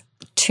gaze,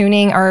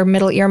 tuning our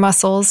middle ear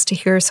muscles to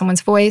hear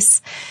someone's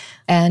voice,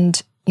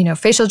 and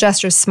facial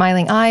gestures,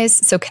 smiling eyes.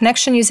 So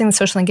connection using the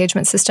social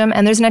engagement system.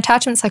 And there's an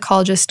attachment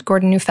psychologist,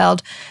 Gordon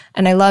Neufeld,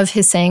 and I love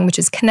his saying, which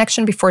is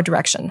connection before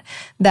direction.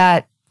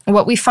 That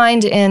what we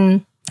find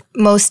in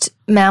most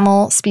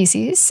mammal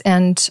species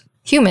and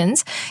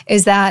humans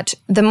is that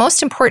the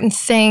most important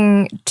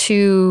thing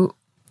to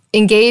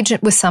engage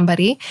with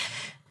somebody,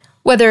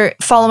 whether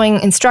following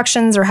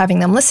instructions or having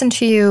them listen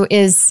to you,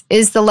 is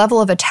the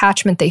level of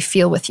attachment they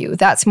feel with you.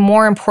 That's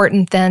more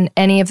important than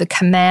any of the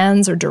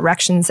commands or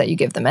directions that you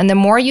give them. And the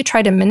more you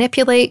try to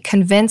manipulate,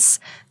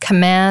 convince,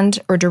 command,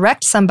 or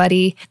direct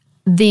somebody,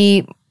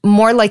 the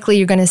more likely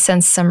you're going to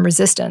sense some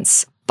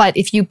resistance. But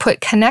if you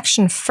put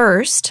connection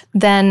first,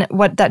 then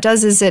what that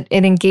does is it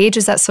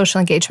engages that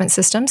social engagement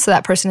system, so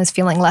that person is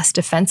feeling less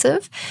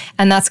defensive.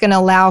 And that's going to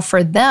allow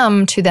for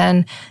them to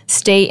then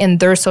stay in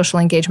their social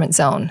engagement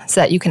zone so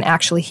that you can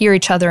actually hear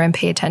each other and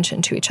pay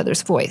attention to each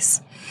other's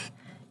voice.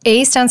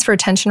 A stands for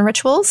attention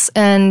rituals.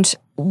 And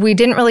we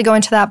didn't really go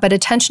into that, but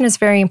attention is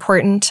very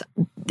important.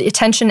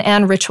 Attention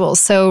and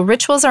rituals. So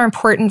rituals are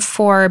important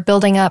for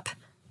building up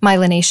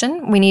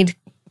myelination. We need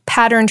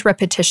patterned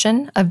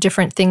repetition of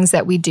different things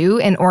that we do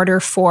in order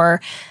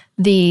for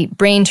the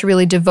brain to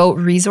really devote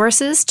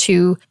resources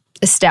to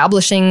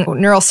establishing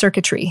neural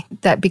circuitry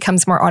that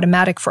becomes more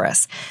automatic for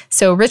us.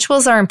 So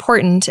rituals are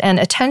important, and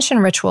attention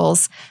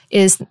rituals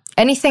is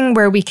anything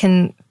where we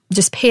can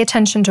just pay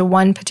attention to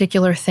one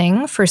particular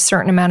thing for a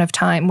certain amount of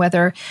time,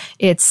 whether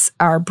it's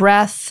our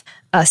breath,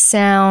 a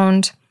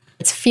sound,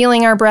 it's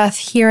feeling our breath,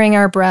 hearing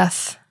our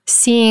breath,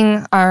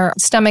 seeing our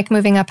stomach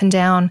moving up and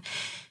down,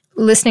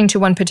 listening to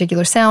one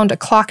particular sound, a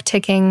clock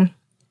ticking,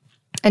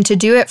 and to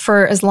do it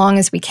for as long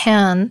as we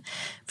can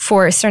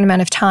for a certain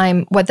amount of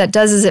time. What that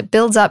does is it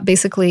builds up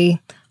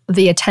basically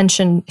the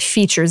attention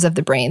features of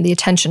the brain, the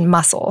attention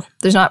muscle.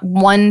 There's not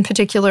one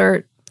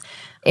particular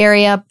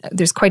area.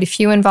 There's quite a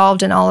few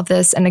involved in all of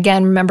this. And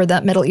again, remember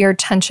that middle ear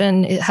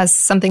tension, it has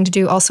something to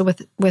do also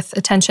with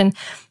attention.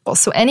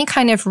 So any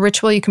kind of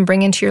ritual you can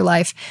bring into your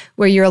life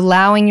where you're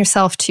allowing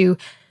yourself to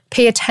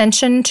pay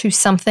attention to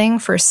something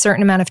for a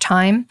certain amount of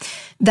time,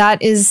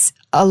 that is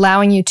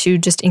allowing you to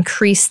just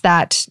increase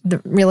that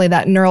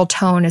neural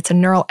tone. It's a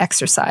neural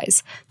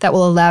exercise that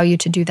will allow you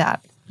to do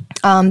that.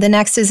 The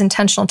next is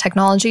intentional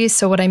technology.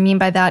 So what I mean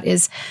by that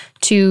is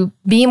to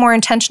be more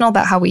intentional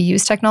about how we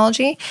use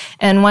technology.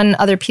 And one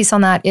other piece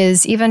on that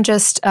is even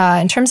just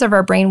in terms of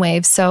our brain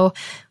waves. So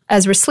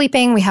as we're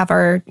sleeping, we have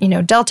our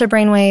delta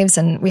brain waves,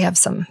 and we have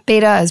some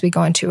beta as we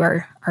go into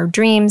our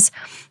dreams.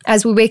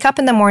 As we wake up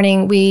in the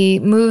morning, we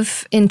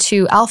move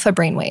into alpha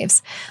brain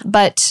waves.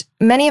 But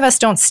many of us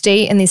don't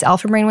stay in these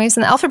alpha brain waves.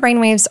 And the alpha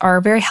brain waves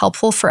are very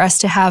helpful for us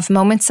to have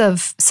moments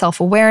of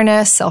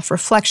self-awareness,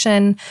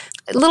 self-reflection,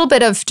 a little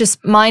bit of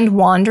just mind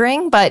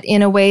wandering, but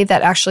in a way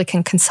that actually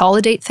can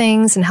consolidate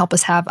things and help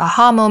us have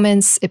aha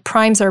moments. It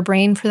primes our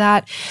brain for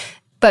that.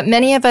 But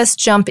many of us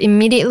jump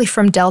immediately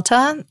from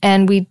delta,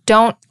 and we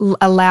don't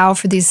allow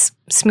for these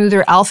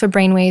smoother alpha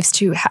brainwaves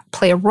to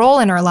play a role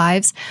in our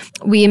lives.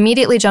 We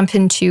immediately jump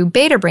into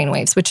beta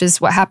brainwaves, which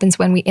is what happens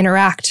when we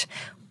interact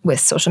with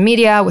social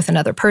media, with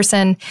another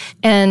person.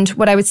 And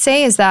what I would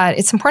say is that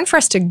it's important for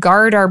us to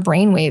guard our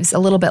brainwaves a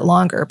little bit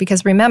longer,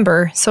 because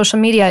remember, social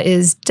media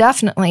is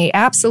definitely,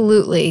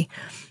 absolutely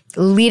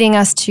leading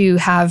us to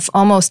have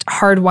almost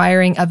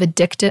hardwiring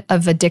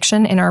of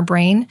addiction in our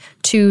brain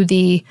to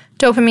the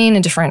dopamine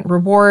and different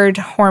reward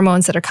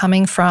hormones that are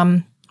coming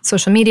from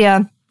social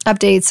media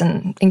updates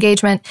and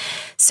engagement.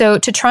 So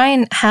to try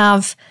and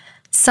have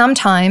some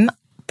time,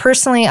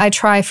 personally, I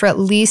try for at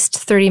least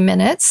 30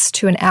 minutes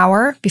to an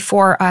hour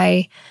before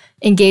I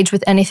engage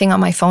with anything on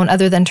my phone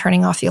other than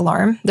turning off the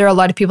alarm. There are a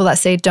lot of people that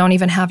say don't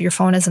even have your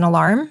phone as an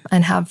alarm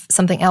and have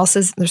something else.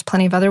 There's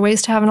plenty of other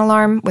ways to have an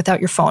alarm without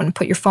your phone.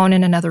 Put your phone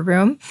in another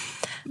room.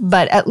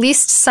 But at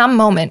least some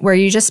moment where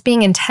you're just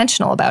being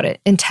intentional about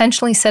it,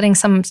 intentionally setting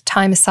some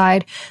time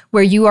aside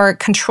where you are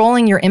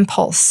controlling your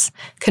impulse,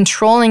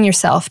 controlling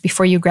yourself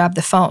before you grab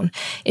the phone.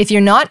 If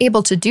you're not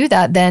able to do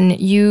that, then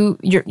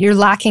you're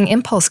lacking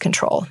impulse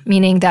control,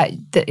 meaning that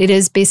it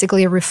is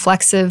basically a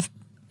reflexive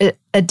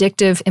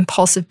addictive,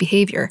 impulsive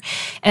behavior.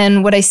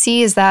 And what I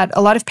see is that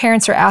a lot of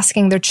parents are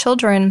asking their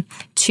children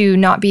to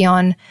not be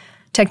on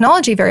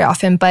technology very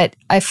often, but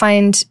I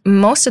find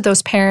most of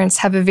those parents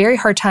have a very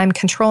hard time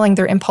controlling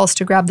their impulse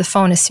to grab the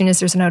phone as soon as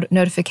there's a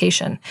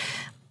notification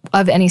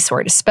of any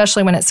sort,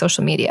 especially when it's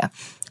social media.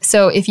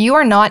 So if you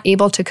are not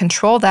able to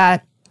control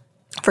that,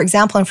 for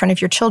example, in front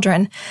of your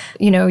children,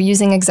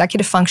 using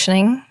executive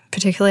functioning,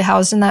 particularly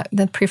housed in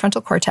the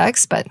prefrontal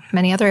cortex, but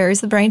many other areas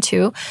of the brain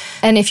too.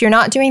 And if you're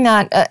not doing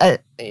that,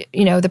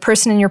 the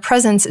person in your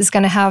presence is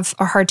going to have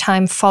a hard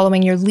time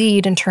following your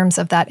lead in terms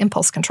of that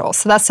impulse control.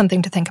 So that's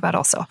something to think about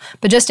also.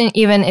 But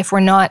even if we're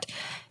not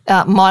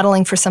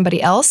modeling for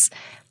somebody else,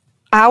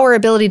 our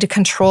ability to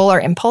control our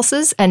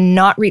impulses and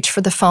not reach for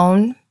the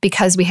phone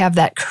because we have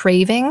that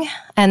craving,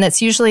 and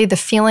that's usually the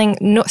feeling,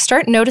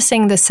 start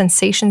noticing the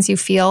sensations you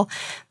feel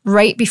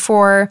right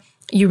before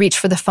you reach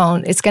for the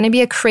phone. It's going to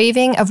be a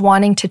craving of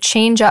wanting to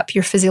change up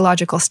your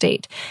physiological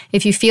state.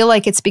 If you feel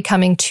like it's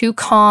becoming too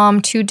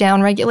calm, too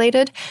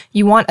downregulated,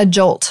 you want a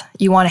jolt,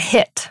 you want a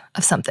hit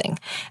of something.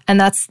 And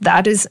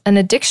that is an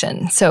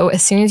addiction. So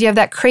as soon as you have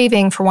that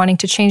craving for wanting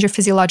to change your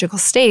physiological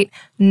state,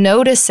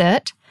 notice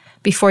it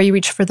before you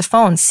reach for the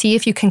phone. See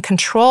if you can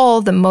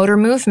control the motor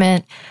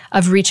movement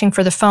of reaching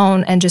for the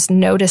phone and just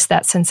notice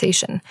that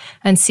sensation.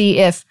 And see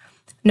if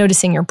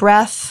noticing your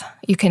breath,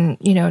 you can,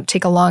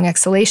 take a long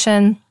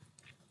exhalation.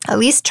 At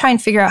least try and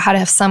figure out how to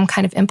have some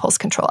kind of impulse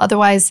control.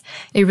 Otherwise,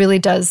 it really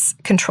does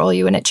control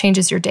you and it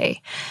changes your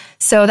day.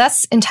 So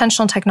that's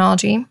intentional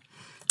technology.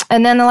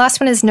 And then the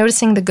last one is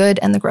noticing the good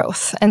and the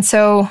growth. And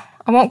so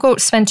I won't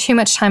spend too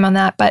much time on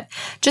that, but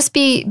just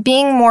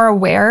being more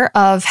aware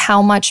of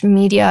how much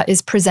media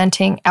is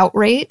presenting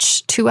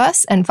outrage to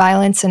us and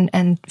violence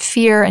and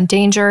fear and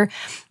danger,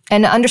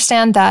 and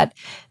understand that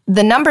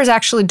the numbers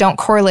actually don't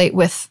correlate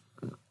with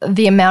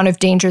the amount of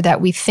danger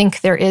that we think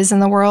there is in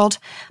the world.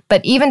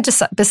 But even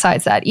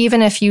besides that,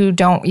 even if you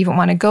don't even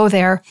want to go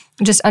there,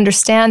 just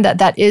understand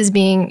that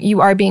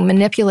you are being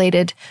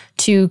manipulated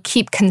to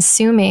keep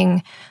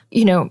consuming,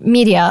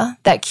 media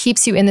that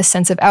keeps you in the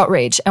sense of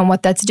outrage. And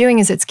what that's doing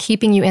is it's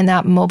keeping you in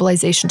that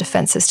mobilization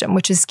defense system,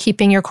 which is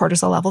keeping your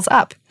cortisol levels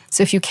up.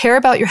 So if you care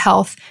about your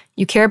health,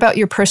 you care about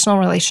your personal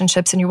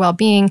relationships and your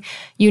well-being,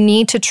 you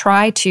need to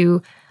try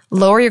to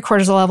lower your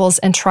cortisol levels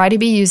and try to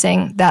be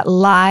using that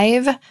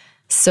live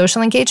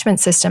social engagement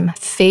system,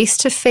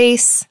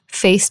 face-to-face,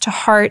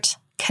 face-to-heart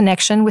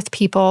connection with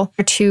people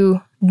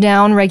to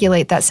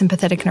down-regulate that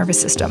sympathetic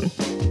nervous system.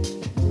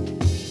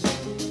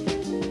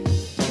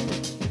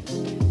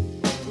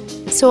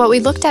 So what we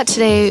looked at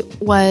today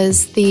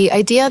was the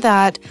idea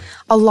that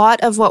a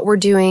lot of what we're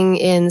doing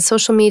in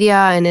social media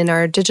and in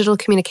our digital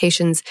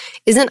communications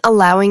isn't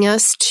allowing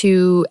us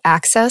to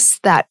access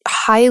that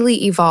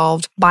highly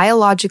evolved,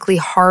 biologically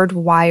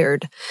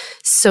hardwired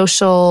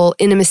social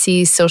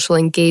intimacy, social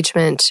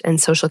engagement, and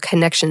social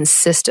connection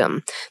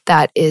system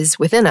that is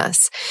within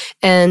us.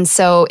 And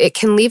so it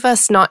can leave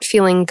us not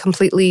feeling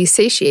completely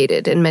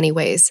satiated in many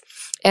ways.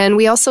 And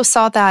we also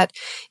saw that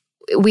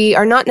we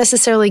are not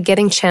necessarily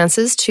getting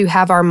chances to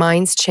have our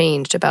minds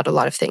changed about a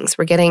lot of things.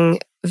 We're getting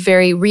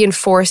very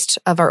reinforced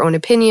of our own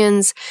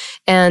opinions,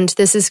 and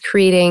this is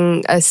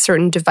creating a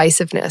certain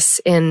divisiveness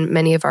in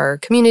many of our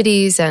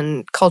communities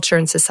and culture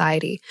and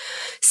society.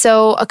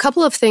 So a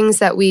couple of things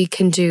that we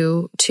can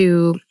do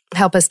to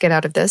help us get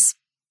out of this.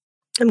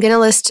 I'm going to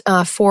list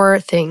 4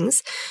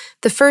 things.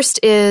 The first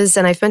is,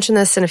 and I've mentioned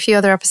this in a few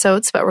other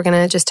episodes, but we're going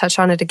to just touch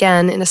on it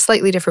again in a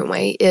slightly different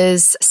way,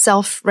 is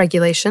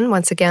self-regulation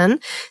once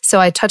again. So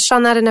I touched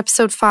on that in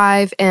episode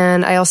 5,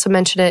 and I also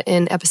mentioned it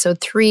in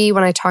episode 3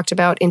 when I talked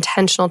about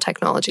intentional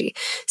technology.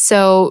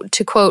 So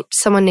to quote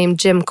someone named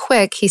Jim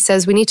Quick, he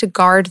says, we need to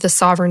guard the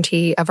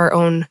sovereignty of our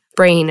own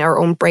brain, our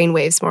own brain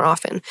waves more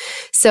often.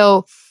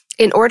 So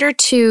in order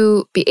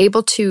to be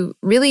able to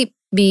really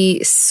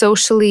be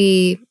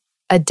socially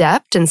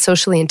adept and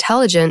socially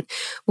intelligent,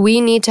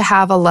 we need to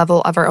have a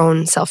level of our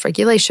own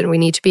self-regulation. We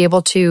need to be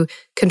able to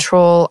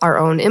control our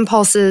own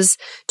impulses,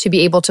 to be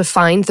able to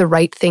find the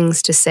right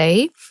things to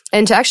say,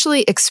 and to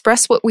actually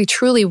express what we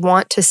truly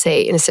want to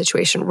say in a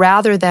situation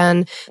rather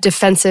than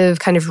defensive,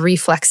 kind of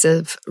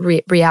reflexive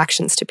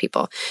reactions to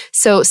people.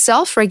 So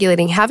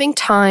self-regulating, having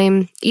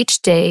time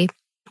each day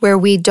where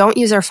we don't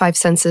use our 5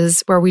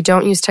 senses, where we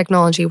don't use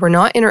technology, we're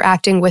not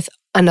interacting with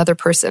another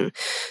person.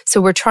 So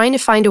we're trying to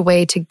find a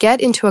way to get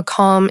into a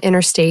calm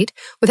inner state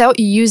without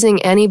using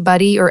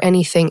anybody or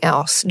anything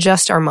else,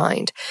 just our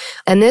mind.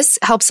 And this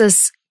helps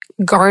us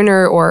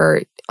garner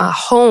or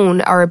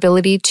hone our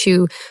ability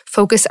to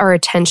focus our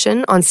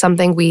attention on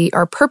something we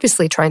are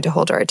purposely trying to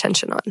hold our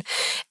attention on.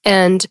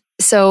 And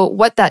so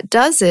what that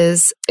does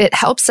is it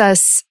helps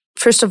us,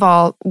 first of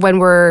all, when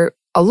we're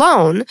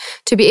alone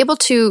to be able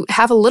to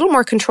have a little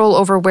more control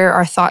over where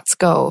our thoughts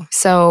go.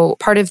 So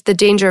part of the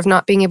danger of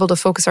not being able to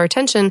focus our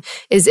attention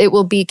is it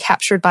will be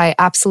captured by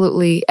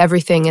absolutely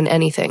everything and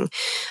anything.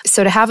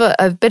 So to have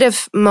a bit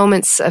of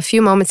moments, a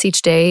few moments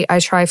each day, I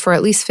try for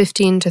at least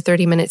 15 to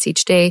 30 minutes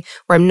each day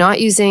where I'm not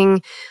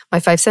using my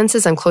five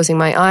senses. I'm closing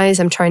my eyes.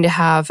 I'm trying to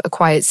have a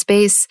quiet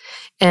space.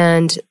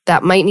 And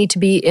that might need to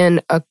be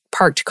in a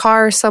parked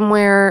car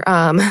somewhere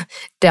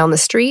down the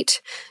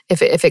street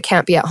if it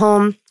can't be at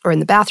home or in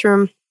the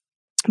bathroom.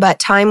 But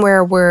time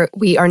where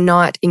we are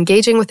not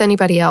engaging with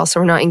anybody else, or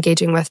we're not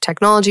engaging with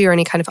technology or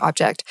any kind of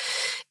object.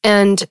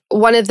 And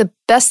one of the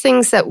best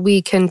things that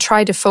we can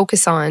try to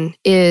focus on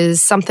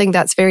is something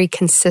that's very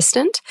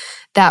consistent,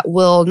 that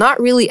will not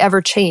really ever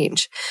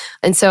change.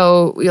 And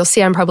so you'll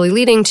see I'm probably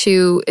leading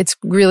to, it's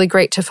really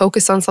great to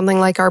focus on something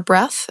like our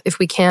breath if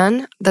we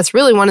can. That's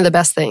really one of the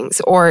best things.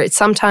 Or it's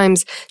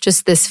sometimes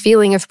just this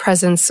feeling of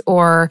presence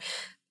or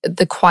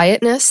the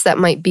quietness that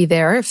might be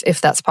there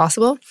if that's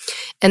possible.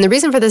 And the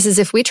reason for this is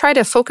if we try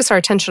to focus our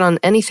attention on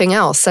anything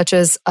else, such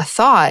as a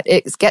thought,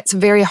 it gets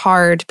very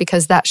hard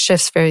because that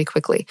shifts very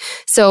quickly.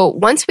 So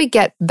once we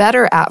get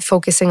better at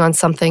focusing on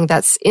something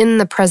that's in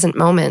the present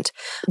moment,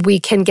 we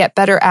can get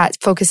better at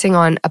focusing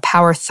on a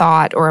power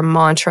thought or a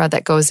mantra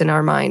that goes in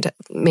our mind,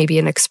 maybe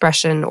an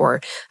expression or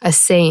a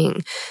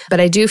saying. But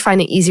I do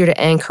find it easier to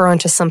anchor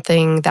onto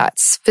something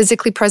that's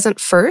physically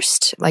present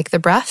first, like the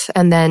breath,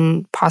 and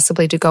then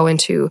possibly to go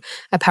into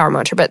a power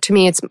mantra. But to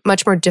me, it's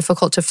much more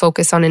difficult to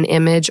focus on an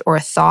image or a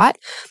thought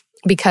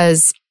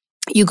because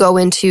you go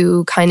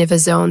into kind of a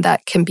zone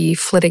that can be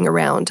flitting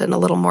around and a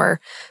little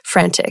more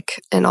frantic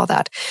and all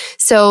that.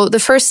 So the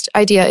first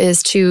idea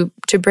is to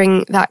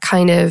bring that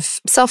kind of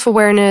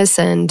self-awareness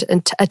and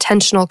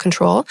attentional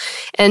control.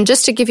 And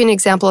just to give you an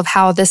example of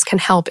how this can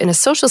help in a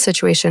social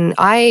situation,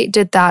 I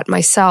did that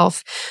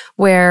myself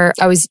where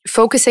I was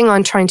focusing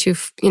on trying to,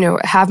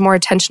 have more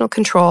attentional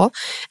control.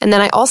 And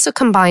then I also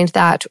combined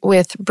that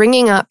with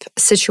bringing up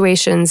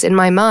situations in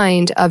my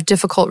mind of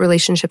difficult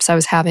relationships I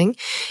was having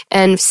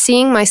and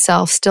seeing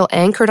myself still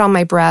anchored on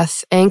my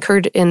breath,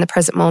 anchored in the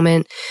present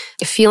moment,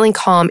 feeling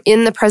calm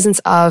in the presence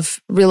of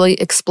really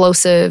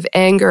explosive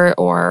anger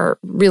or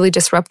really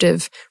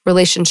disruptive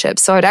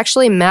relationships. So I'd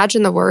actually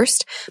imagine the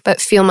worst, but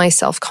feel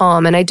myself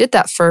calm. And I did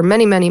that for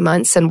many, many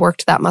months and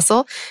worked that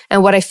muscle.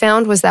 And what I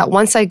found was that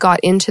once I got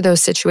into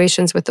those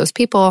situations with those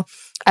people,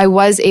 I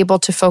was able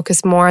to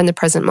focus more on the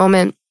present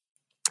moment.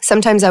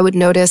 Sometimes I would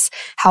notice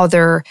how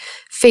their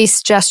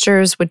face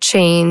gestures would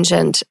change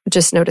and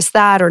just notice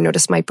that or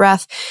notice my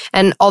breath.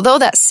 And although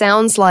that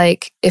sounds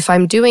like if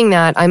I'm doing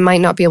that, I might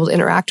not be able to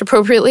interact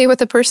appropriately with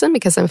the person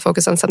because I'm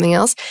focused on something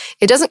else,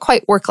 it doesn't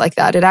quite work like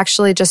that. It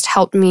actually just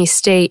helped me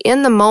stay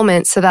in the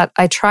moment so that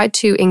I tried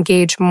to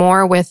engage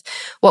more with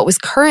what was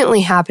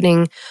currently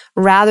happening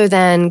rather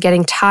than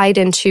getting tied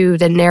into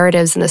the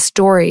narratives and the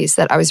stories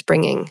that I was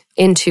bringing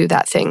into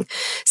that thing.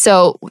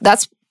 So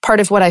that's part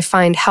of what I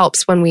find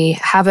helps when we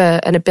have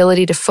an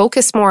ability to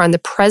focus more on the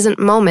present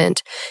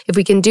moment. If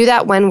we can do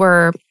that when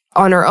we're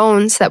on our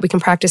own so that we can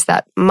practice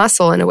that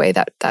muscle in a way,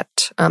 that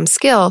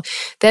skill,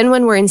 then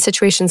when we're in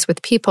situations with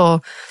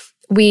people,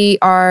 we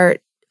are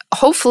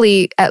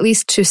hopefully, at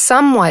least to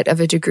somewhat of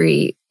a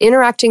degree,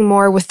 interacting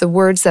more with the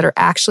words that are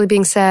actually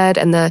being said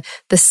and the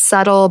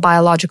subtle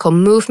biological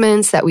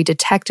movements that we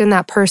detect in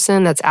that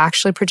person that's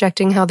actually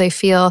projecting how they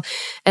feel,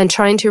 and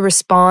trying to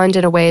respond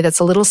in a way that's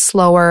a little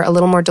slower, a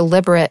little more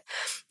deliberate,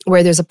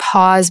 where there's a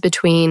pause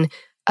between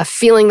a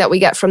feeling that we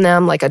get from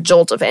them, like a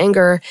jolt of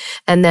anger,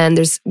 and then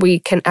we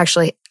can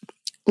actually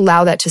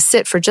allow that to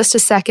sit for just a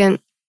second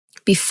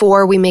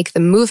before we make the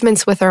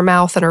movements with our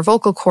mouth and our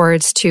vocal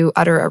cords to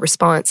utter a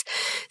response.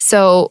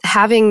 So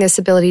having this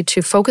ability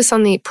to focus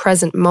on the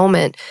present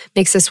moment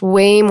makes us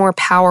way more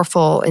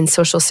powerful in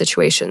social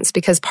situations,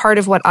 because part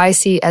of what I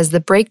see as the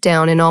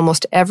breakdown in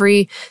almost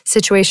every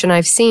situation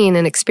I've seen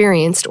and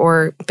experienced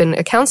or been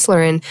a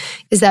counselor in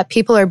is that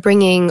people are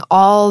bringing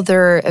all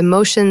their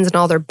emotions and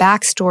all their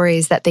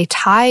backstories that they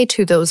tie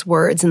to those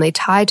words and they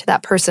tie to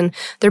that person.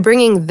 They're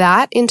bringing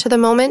that into the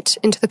moment,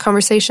 into the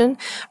conversation,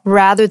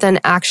 rather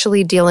than actually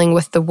dealing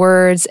with the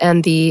words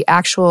and the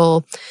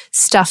actual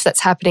stuff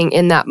that's happening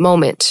in that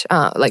moment,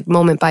 like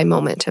moment by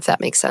moment, if that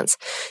makes sense.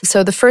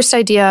 So the first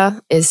idea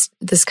is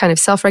this kind of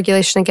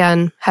self-regulation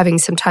again, having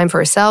some time for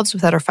ourselves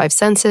without our five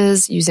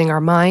senses, using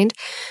our mind.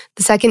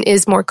 The second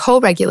is more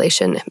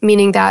co-regulation,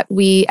 meaning that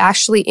we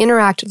actually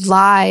interact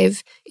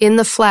live in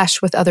the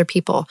flesh with other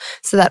people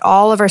so that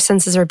all of our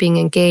senses are being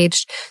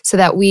engaged, so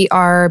that we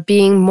are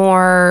being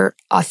more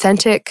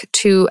authentic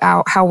to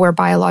how we're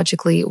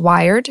biologically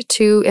wired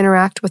to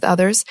interact with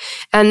others.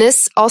 And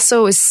this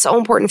also is so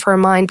important for our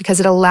mind because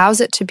it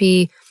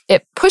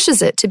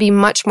pushes it to be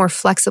much more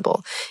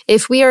flexible.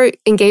 If we are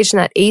engaged in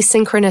that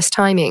asynchronous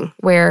timing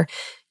where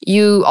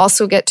you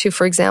also get to,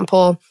 for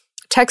example,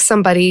 text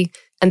somebody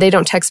and they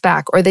don't text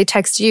back, or they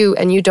text you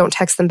and you don't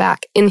text them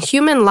back. In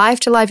human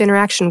live-to-live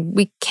interaction,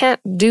 we can't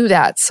do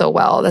that so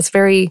well. That's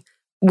very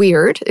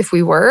weird if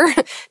we were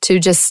to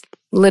just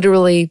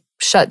literally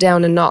shut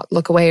down and not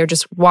look away or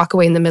just walk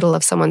away in the middle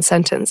of someone's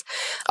sentence.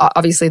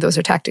 Obviously, those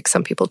are tactics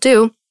some people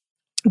do,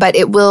 but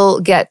it will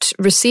get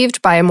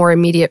received by a more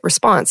immediate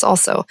response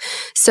also.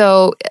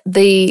 So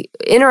the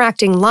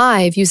interacting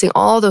live using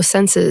all those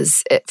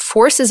senses, it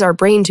forces our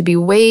brain to be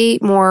way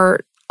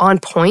more on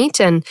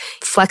point and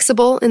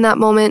flexible in that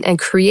moment and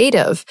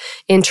creative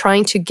in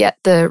trying to get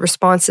the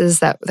responses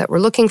that we're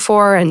looking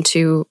for and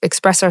to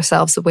express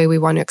ourselves the way we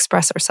want to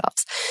express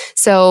ourselves.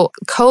 So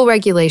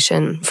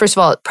co-regulation, first of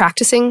all,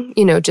 practicing,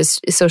 just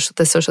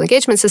the social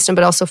engagement system,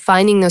 but also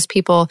finding those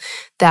people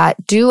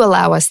that do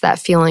allow us that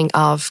feeling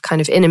of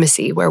kind of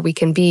intimacy where we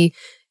can be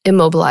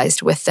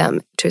immobilized with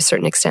them to a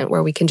certain extent,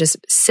 where we can just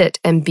sit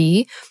and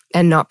be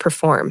and not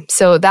perform.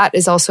 So that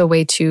is also a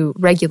way to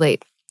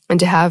regulate and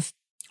to have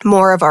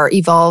more of our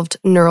evolved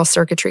neural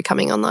circuitry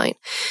coming online.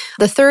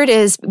 The third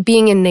is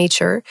being in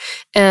nature.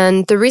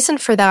 And the reason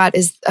for that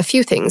is a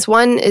few things.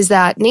 One is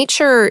that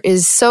nature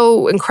is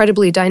so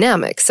incredibly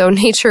dynamic. So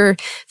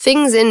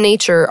things in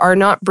nature are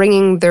not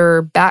bringing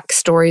their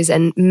backstories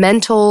and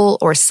mental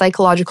or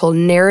psychological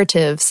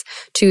narratives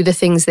to the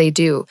things they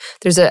do.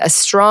 There's a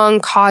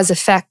strong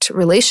cause-effect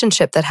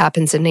relationship that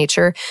happens in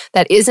nature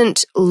that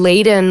isn't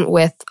laden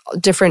with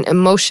different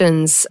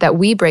emotions that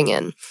we bring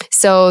in.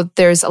 So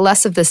there's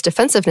less of this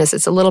defensiveness.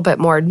 It's a little bit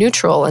more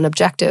neutral and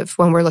objective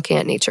when we're looking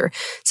at nature.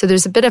 So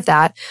there's a bit of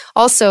that.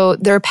 Also,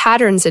 there are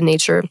patterns in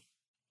nature,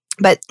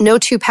 but no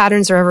two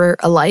patterns are ever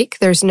alike.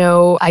 There's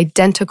no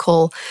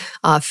identical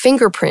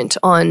fingerprint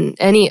on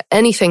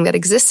anything that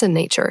exists in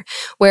nature.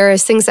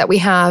 Whereas things that we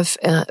have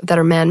that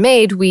are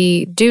man-made,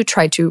 we do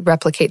try to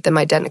replicate them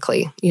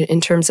identically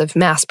in terms of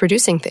mass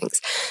producing things.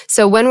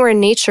 So when we're in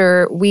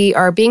nature, we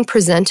are being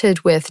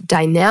presented with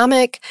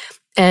dynamic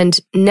and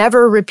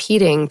never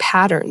repeating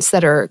patterns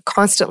that are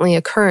constantly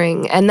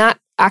occurring. And that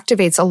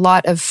activates a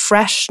lot of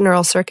fresh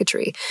neural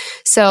circuitry.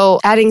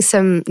 So adding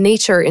some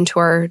nature into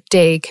our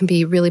day can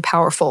be really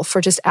powerful for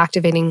just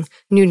activating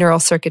new neural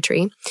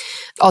circuitry.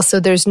 Also,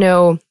 there's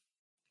no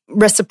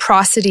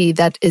reciprocity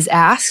that is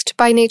asked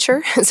by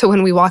nature. So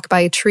when we walk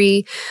by a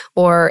tree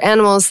or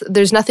animals,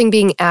 there's nothing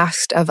being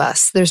asked of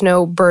us. There's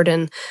no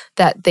burden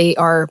that they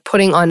are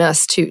putting on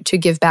us to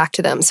give back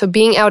to them. So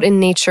being out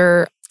in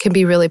nature can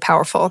be really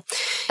powerful.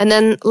 And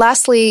then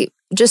lastly,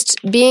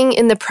 just being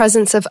in the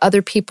presence of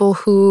other people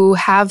who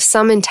have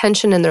some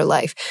intention in their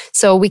life.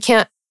 So we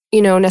can't,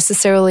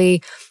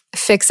 necessarily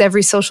fix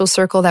every social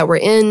circle that we're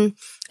in,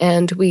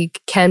 and we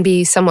can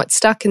be somewhat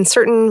stuck in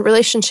certain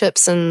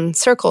relationships and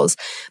circles.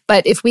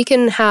 But if we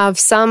can have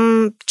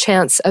some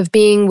chance of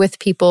being with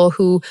people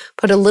who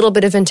put a little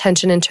bit of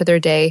intention into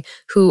their day,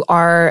 who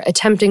are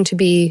attempting to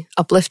be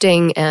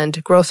uplifting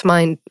and growth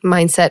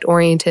mindset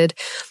oriented,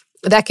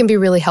 that can be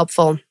really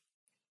helpful,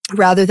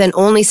 rather than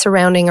only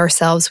surrounding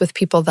ourselves with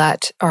people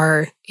that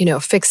are,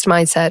 fixed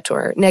mindset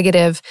or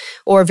negative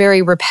or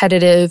very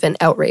repetitive and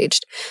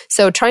outraged.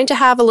 So trying to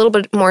have a little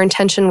bit more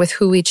intention with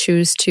who we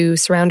choose to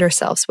surround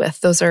ourselves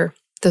with. Those are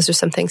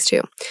some things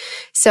too.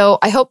 So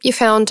I hope you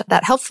found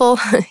that helpful,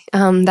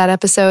 that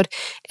episode,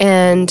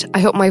 and I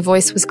hope my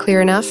voice was clear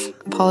enough.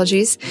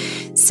 Apologies.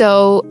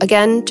 So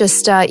again,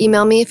 just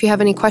email me if you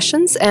have any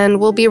questions, and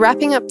we'll be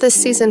wrapping up this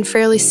season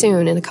fairly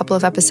soon in a couple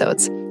of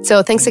episodes.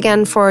 So thanks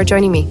again for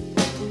joining me.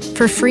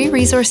 For free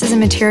resources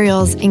and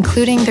materials,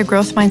 including the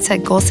Growth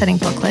Mindset Goal Setting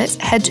Booklet,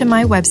 head to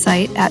my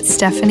website at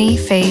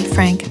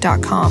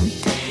stephaniefayfrank.com.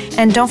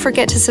 And don't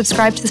forget to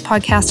subscribe to this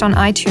podcast on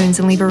iTunes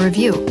and leave a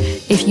review.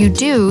 If you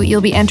do,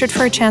 you'll be entered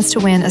for a chance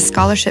to win a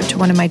scholarship to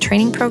one of my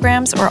training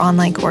programs or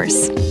online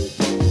course.